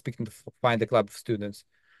 frankly speaking, to find a club of students.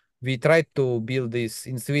 We tried to build this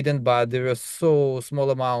in Sweden, but there was so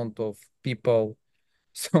small amount of people.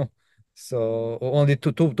 So only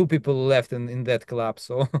two people left in that club.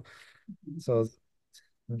 So so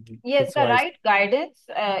Yes, that's the why. right guidance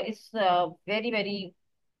is very, very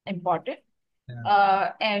important.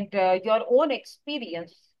 Yeah. And your own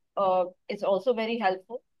experience is also very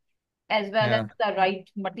helpful, as well as Yeah. the right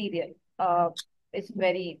material is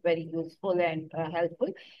very, very useful and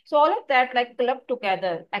helpful. So all of that, like clubbed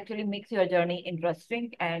together, actually makes your journey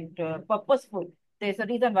interesting and purposeful. There's a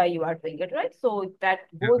reason why you are doing it, right? So that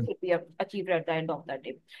goal Yeah. should be achieved at the end of the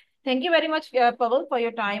day. Thank you very much, Pavel, for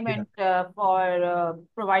your time Yeah. and for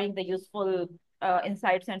providing the useful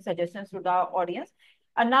insights and suggestions to the audience.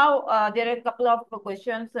 And now there are a couple of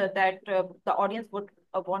questions that the audience would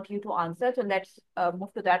want you to answer. So let's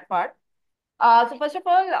move to that part. So first of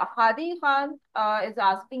all, Hadi Khan is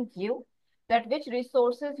asking you that which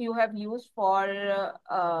resources you have used for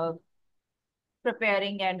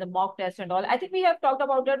preparing and the mock test and all. I think we have talked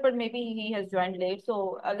about that, but maybe he has joined late.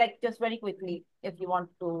 So, like, just very quickly, if you want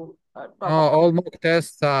to talk about. All mock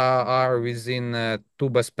tests are within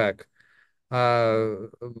Tuba spec. To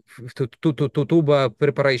Tuba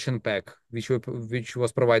preparation pack, which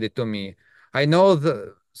was provided to me. I know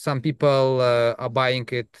some people are buying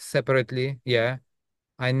it separately. Yeah,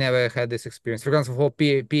 I never had this experience. For example, for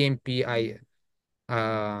PMP,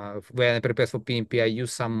 when I prepare for PMP, I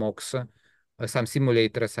use some mocks, some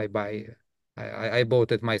simulators I buy. I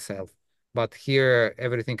bought it myself. But here,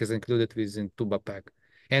 everything is included within Tuba pack,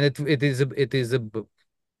 and it is a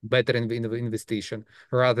better investigation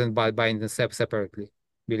rather than buying them separately.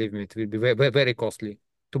 Believe me, it will be very costly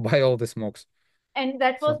to buy all the smokes. And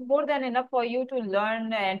that was So more than enough for you to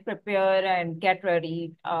learn and prepare and get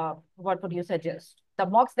ready. What would you suggest? The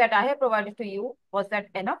mocks that I have provided to you, was that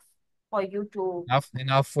enough for you to?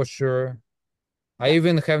 enough for sure. I Yeah,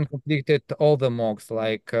 even haven't completed all the mocks,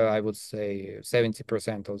 like I would say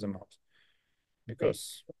 70% of the mocks, great.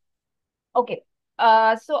 because Okay.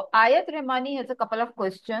 So Ayat Remani has a couple of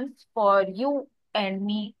questions for you and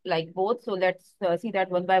me, like both. So let's see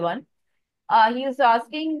that one by one. He is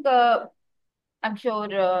asking, I'm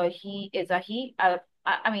sure he is a he.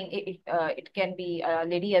 I mean, it can be a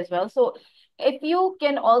lady as well. So if you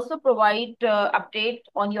can also provide update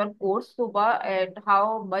on your course, Suba, and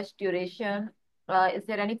how much duration, is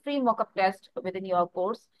there any free mock-up test within your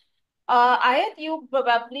course? Ayat, you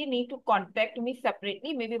probably need to contact me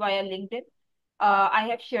separately, maybe via LinkedIn. I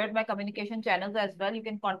have shared my communication channels as well. You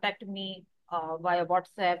can contact me via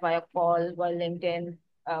WhatsApp, via call, via LinkedIn,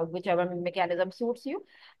 whichever mechanism suits you.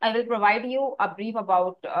 I will provide you a brief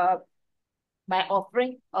about my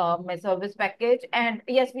offering, my service package. And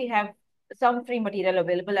yes, we have some free material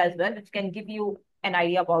available as well, which can give you an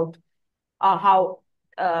idea about how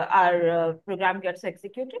our program gets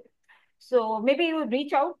executed. So maybe you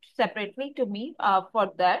reach out separately to me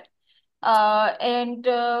for that. And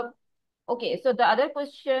okay, so the other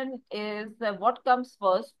question is what comes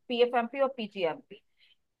first, PFMP or PGMP?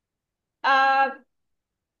 Uh,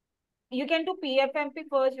 you can do PFMP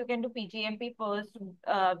first, you can do PGMP first.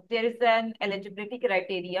 There is an eligibility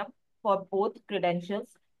criteria for both credentials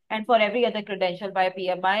and for every other credential by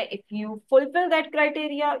PMI. If you fulfill that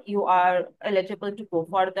criteria, you are eligible to go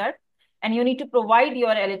for that. And you need to provide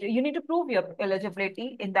your you need to prove your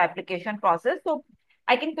eligibility in the application process. So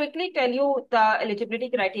I can quickly tell you the eligibility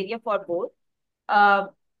criteria for both. Uh,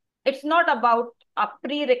 it's not about a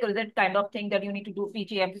prerequisite kind of thing that you need to do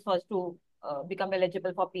PGMP first to become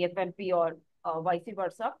eligible for PFMP or vice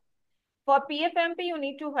versa. For PFMP, you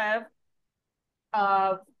need to have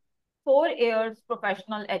uh, 4 years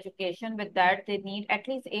professional education. With that, they need at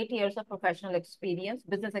least 8 years of professional experience,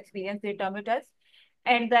 business experience, they term it as.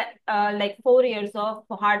 And that like 4 years of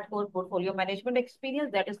hardcore portfolio management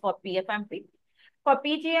experience, that is for PFMP. For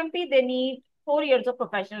PGMP, they need 4 years of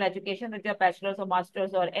professional education with their bachelor's or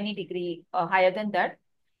master's or any degree higher than that.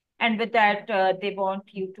 And with that, they want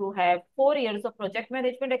you to have 4 years of project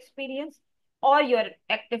management experience, or your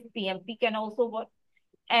active PMP can also work.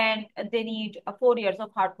 and they need 4 years of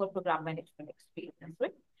hardcore program management experience,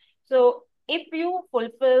 right? So if you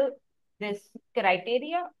fulfill this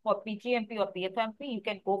criteria for PgMP or PFMP, you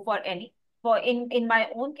can go for any. For in my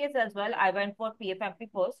own case as well, I went for PFMP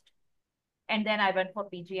first, and then I went for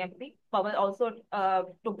PgMP. Pavel also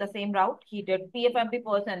took the same route. He did PFMP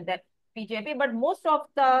first and then PgMP. But most of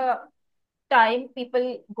the time,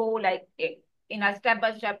 people go like in a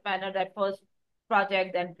step-by-step manner. That first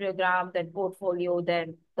project, then program, then portfolio,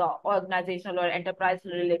 then the organizational or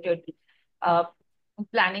enterprise-related uh,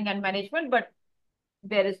 planning and management. But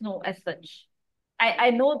there is no as such. I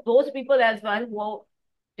know those people as well who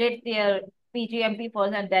did their PgMP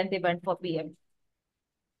first and then they went for PM.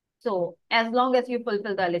 So as long as you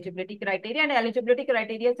fulfill the eligibility criteria, and eligibility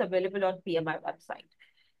criteria is available on PMI website.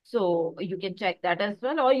 So you can check that as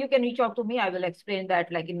well, or you can reach out to me. I will explain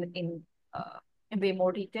that like in way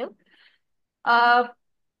more detail. Uh,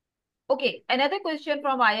 okay. Another question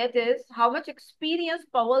from Ayat is how much experience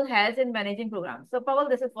Pavel has in managing programs. So Pavel,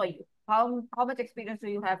 this is for you. How much experience do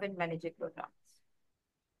you have in managing programs?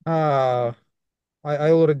 Uh,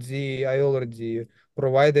 I already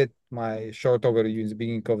provided my short overview in the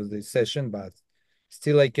beginning of the session, but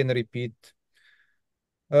still I can repeat.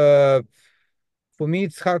 Uh, for me,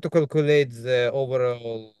 it's hard to calculate the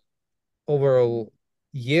overall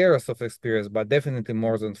years of experience, but definitely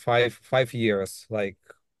more than five years, like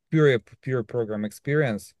pure program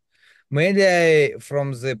experience. Mainly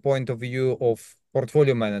from the point of view of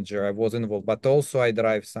portfolio manager, I was involved, but also I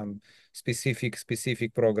drive some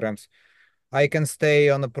specific programs. I can stay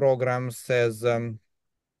on the programs as big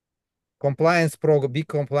compliance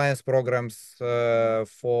programs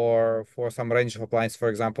for some range of appliances, for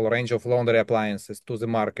example, range of laundry appliances to the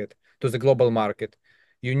market, to the global market.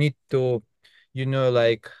 You need to,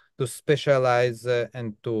 like to specialize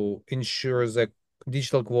and to ensure the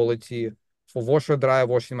digital quality for washer dryer,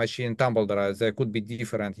 washing machine, tumble dryer. There could be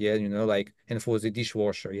different, yeah, like, and for the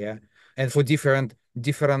dishwasher, yeah, and for different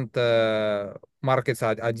markets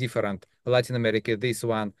are different. Latin America, this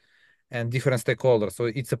one, and different stakeholders. So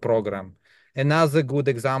it's a program. Another good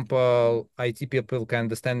example IT people can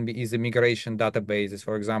understand is the migration databases.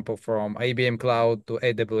 For example, from IBM Cloud to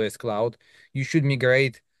AWS Cloud, you should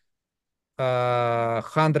migrate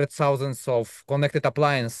hundred thousands of connected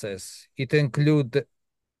appliances. It include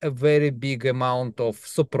a very big amount of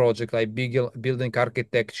sub-project like big building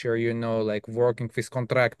architecture, like working with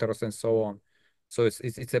contractors and so on. So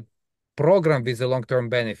it's a program with a long-term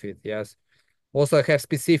benefit. Yes. Also, I have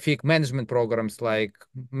specific management programs like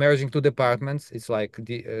merging two departments. It's like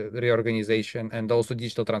the reorganization and also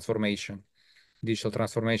digital transformation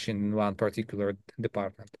in one particular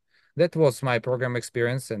department. That was my program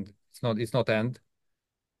experience, and it's not end.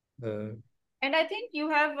 Uh, And I think you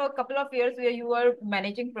have a couple of years where you were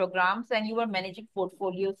managing programs and you were managing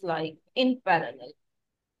portfolios like in parallel,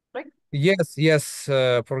 right? yes.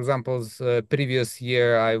 For example, previous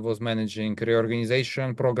year I was managing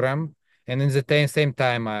reorganization program, and in the same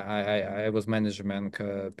time I was management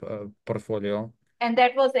portfolio. And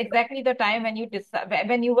that was exactly the time when you decided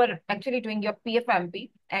when you were actually doing your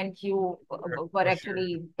PFMP and you were For sure.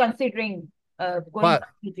 actually considering going But for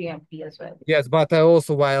PGMP as well. yes, but I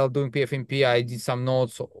also, while doing PFMP, I did some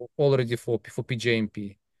notes already for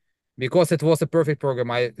PgMP because it was a perfect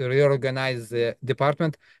program. I reorganized the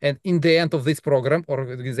department, and in the end of this program,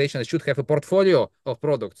 organization should have a portfolio of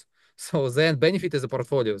products. So then benefit is a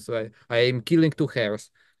portfolio. So I am killing two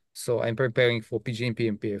hairs. So I'm preparing for PgMP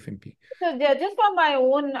and PFMP. So just for my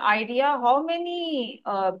own idea, how many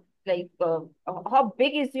how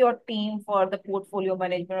big is your team for the portfolio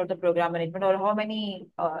management or the program management, or how many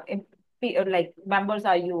like members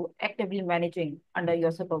are you actively managing under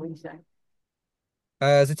your supervision?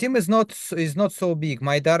 The team is not so big.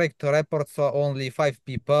 My direct reports are only 5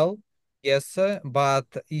 people. Yes, but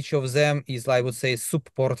each of them is, I would say, sub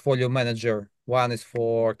portfolio manager. One is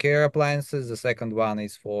for care appliances, the second one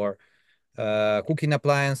is for cooking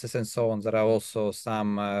appliances, and so on. There are also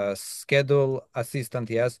some schedule assistant,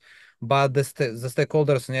 yes, but the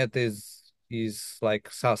stakeholders net is like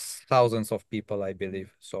thousands of people, I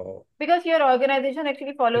believe. So Because your organization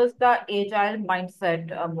actually follows the agile mindset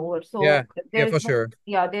more. yeah, So yeah, there is for no, sure.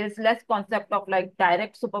 yeah, there is less concept of like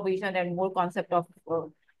direct supervision and more concept of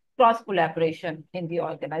cross collaboration in the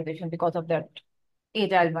organization because of that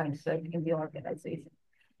agile mindset in the organization.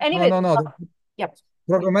 No, Anyways, no, no. yeah.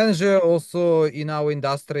 Program manager also in our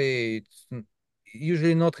industry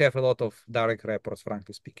usually not have a lot of direct reports,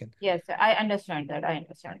 frankly speaking. Yes, I understand that. I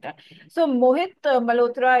understand that. So Mohit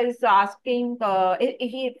Malhotra is asking,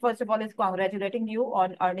 he first of all is congratulating you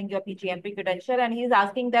on earning your PGMP credential, and he's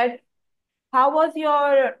asking that How was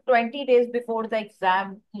your 20 days before the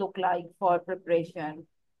exam look like for preparation?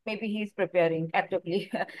 Maybe he's preparing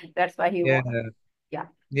actively. That's why he Yeah, wants. Yeah.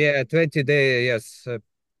 yeah, 20 days, yes.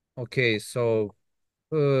 Okay, so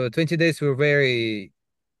 20 days were very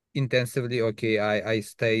intensively. Okay, I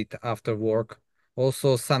stayed after work.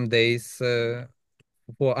 Also, some days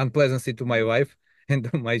for unpleasantly to my wife and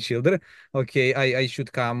to my children. Okay, I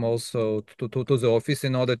should come also to the office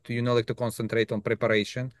in order to, like to concentrate on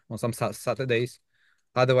preparation on some Saturdays.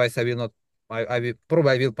 Otherwise, I will not. I will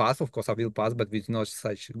probably I will pass. Of course, I will pass, but with not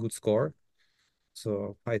such good score.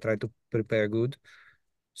 So I try to prepare good.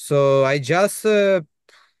 So I just no,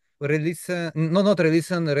 not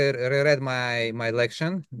re-listen, reread my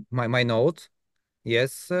lection, my notes.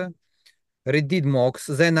 Yes, redid mocks.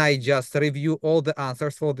 Then I just review all the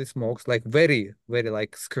answers for these mocks, like very, very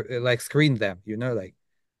like screen them. Like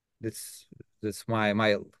that's that's my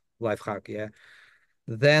life hack. Yeah.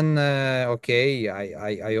 Then okay,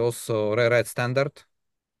 I also reread standard,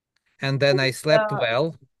 and then I slept Uh,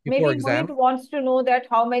 well before Maybe Mohit exam. wants to know that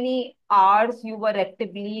how many hours you were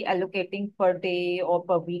actively allocating per day or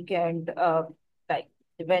per weekend, like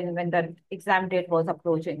when the exam date was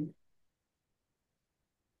approaching.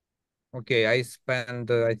 Okay, I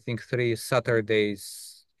spend I think 3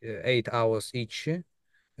 Saturdays, 8 hours each.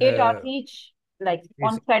 8 hours Uh, each, like is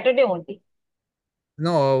on Saturday only,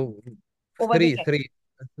 no over three weekend. three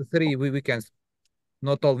three weekends,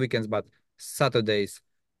 not all weekends, but Saturdays.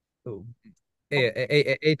 Oh,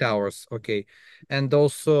 8 hours. Okay, and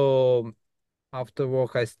also after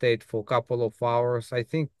work I stayed for a couple of hours. I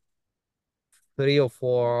think 3 or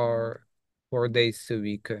 4 days a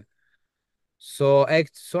week. So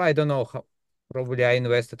I don't know how. Probably I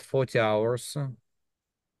invested 40 hours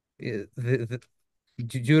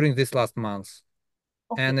during this last month,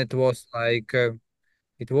 Okay. and it was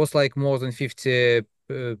like more than 50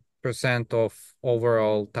 percent of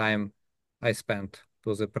overall time I spent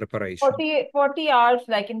to the preparation. 40 hours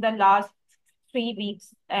like in the last 3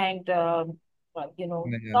 weeks and well, Yeah,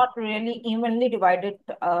 not really evenly divided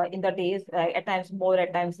in the days, at times more,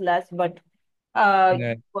 at times less, but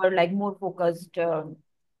yeah, you were like more focused,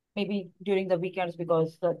 maybe during the weekends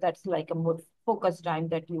because that's like a more focused time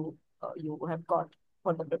that you have got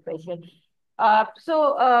for the preparation.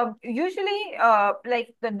 So usually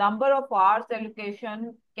like the number of hours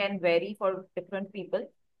allocation can vary for different people.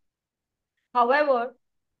 However,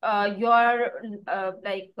 your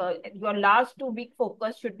last 2 week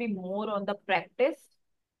focus should be more on the practice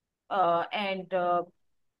and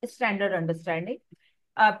standard understanding.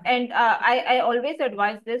 And I always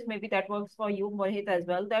advise this, maybe that works for you, Mohit, as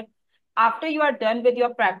well, that after you are done with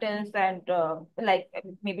your practice and like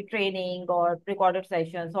maybe training or recorded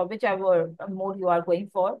sessions or whichever mode you are going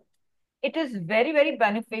for, it is very, very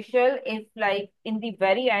beneficial if like in the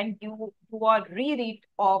very end you do a reread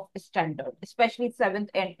of standard, especially seventh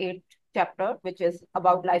and eighth chapter, which is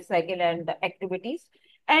about life cycle and activities,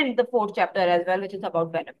 and the fourth chapter as well, which is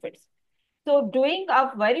about benefits. So doing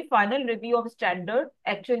a very final review of standard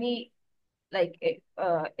actually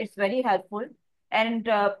it's very helpful, and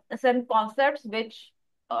some concepts which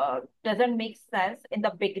doesn't make sense in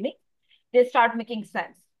the beginning, they start making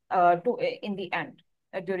sense to in the end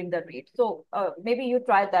during the read. So maybe you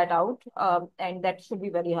try that out, and that should be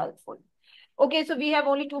very helpful. Okay, so we have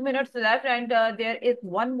only 2 minutes left, and there is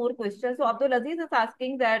one more question. So Abdul Aziz is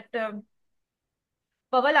asking that,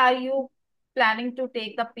 Pavel, are you planning to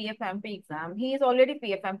take the PFMP exam? He is already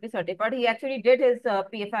PFMP certified. He actually did his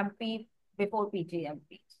PFMP before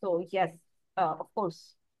PGMP. So yes, of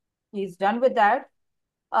course, he's done with that.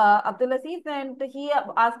 Abdul Aziz, and he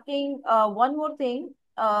asking one more thing,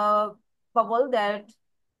 Pavel, that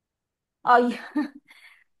uh,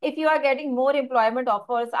 if you are getting more employment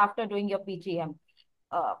offers after doing your PGM,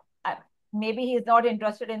 uh, I- maybe he's not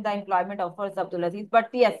interested in the employment offers, Abdul Aziz, but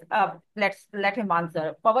yes, let's let him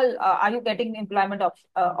answer. Pavel, are you getting employment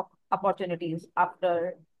opportunities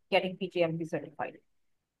after getting PGMP certified?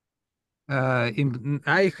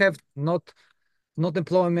 I have not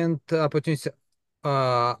employment opportunities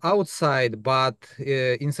outside, but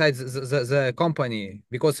inside the company,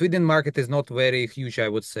 because Sweden market is not very huge, I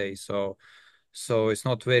would say. So it's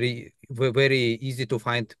not very easy to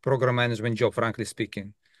find program management job, frankly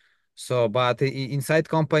speaking. So, but inside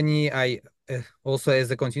company, I also as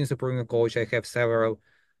a continuous improvement coach, I have several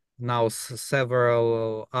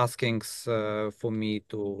askings for me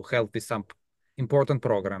to help with some important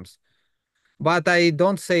programs. But I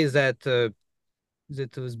don't say that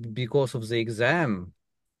was because of the exam.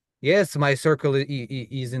 Yes, my circle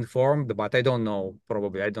is informed, but I don't know.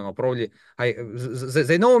 Probably I don't know. Probably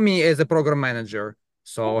they know me as a program manager,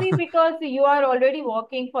 So Maybe because you are already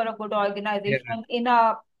working for a good yeah, organization in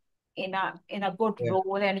a good yeah.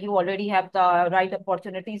 role, and you already have the right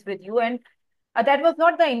opportunities with you, and that was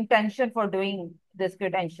not the intention for doing this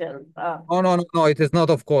credential. Oh no, no, no, it is not,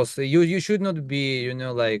 of course. You should not be,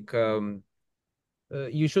 like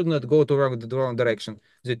you should not go to the wrong direction.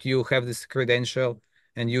 That you have this credential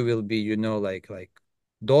and you will be, like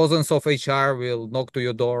dozens of HR will knock to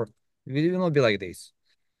your door. It will not be like this.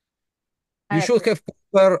 You I should agree. have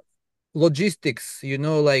proper logistics,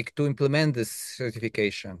 like to implement this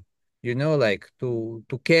certification, like to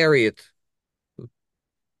carry it.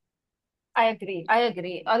 I agree. I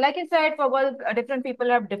agree. Like I said, for well, different people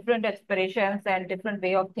have different aspirations and different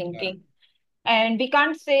way of Yeah. thinking. And we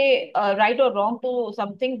can't say right or wrong to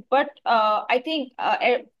something, but I think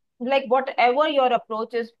like whatever your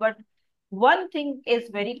approach is, but one thing is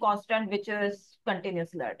very constant, which is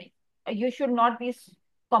continuous learning. You should not be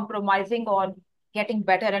compromising on getting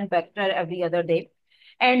better and better every other day,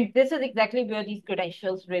 and this is exactly where these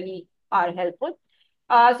credentials really are helpful.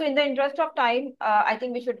 So in the interest of time, I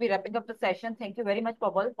think we should be wrapping up the session. Thank you very much,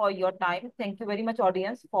 Pavel, for your time. Thank you very much,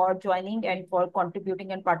 audience, for joining and for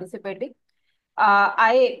contributing and participating.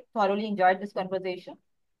 I thoroughly enjoyed this conversation.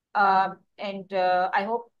 And I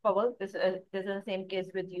hope, Pavel, this is the same case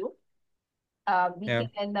with you. We Yeah.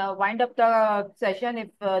 can wind up the session if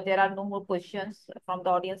there are no more questions from the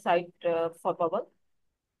audience side for Pavel.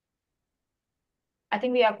 I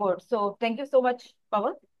think we are good. So thank you so much,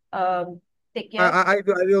 Pavel. Take care. I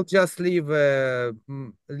will just leave a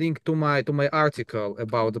link to my article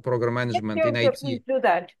about the program Yes, management sure, in sure. Please IT. do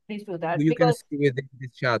that. Please do that You can because see within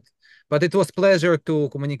this chat. But it was pleasure to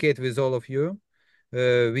communicate with all of you.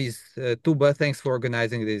 With Tuba, thanks for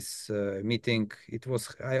organizing this meeting.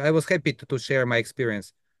 I was happy to share my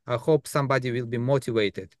experience. I hope somebody will be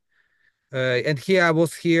motivated. And here I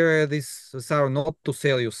was here this Sarah not to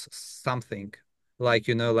sell you something like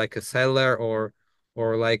like a seller or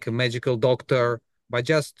like a medical doctor, but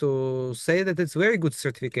just to say that it's very good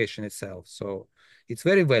certification itself. So it's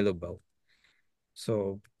very valuable.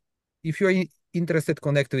 So if you're interested,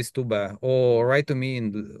 connect with Tuba or write to me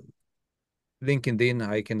in LinkedIn.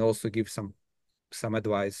 I can also give some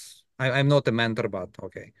advice. I'm not a mentor, but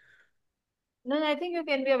okay. no, no, I think you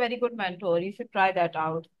can be a very good mentor. You should try that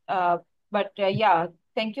out. But yeah,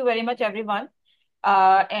 thank you very much, everyone.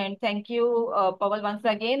 And thank you, Pavel, once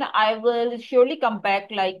again. I will surely come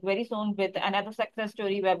back like very soon with another success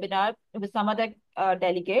story webinar with some other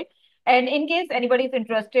delegate. And in case anybody is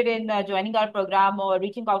interested in joining our program or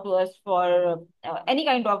reaching out to us for any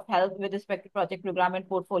kind of help with respect to project program and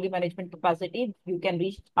portfolio management capacity, you can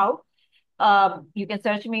reach out. You can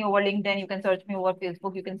search me over LinkedIn, you can search me over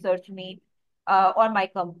Facebook, you can search me or my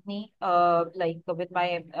company, like with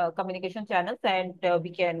my communication channels, and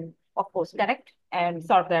we can, of course, connect and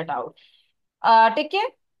sort that out. Take care.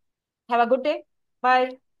 Have a good day.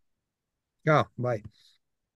 Bye. Yeah, bye.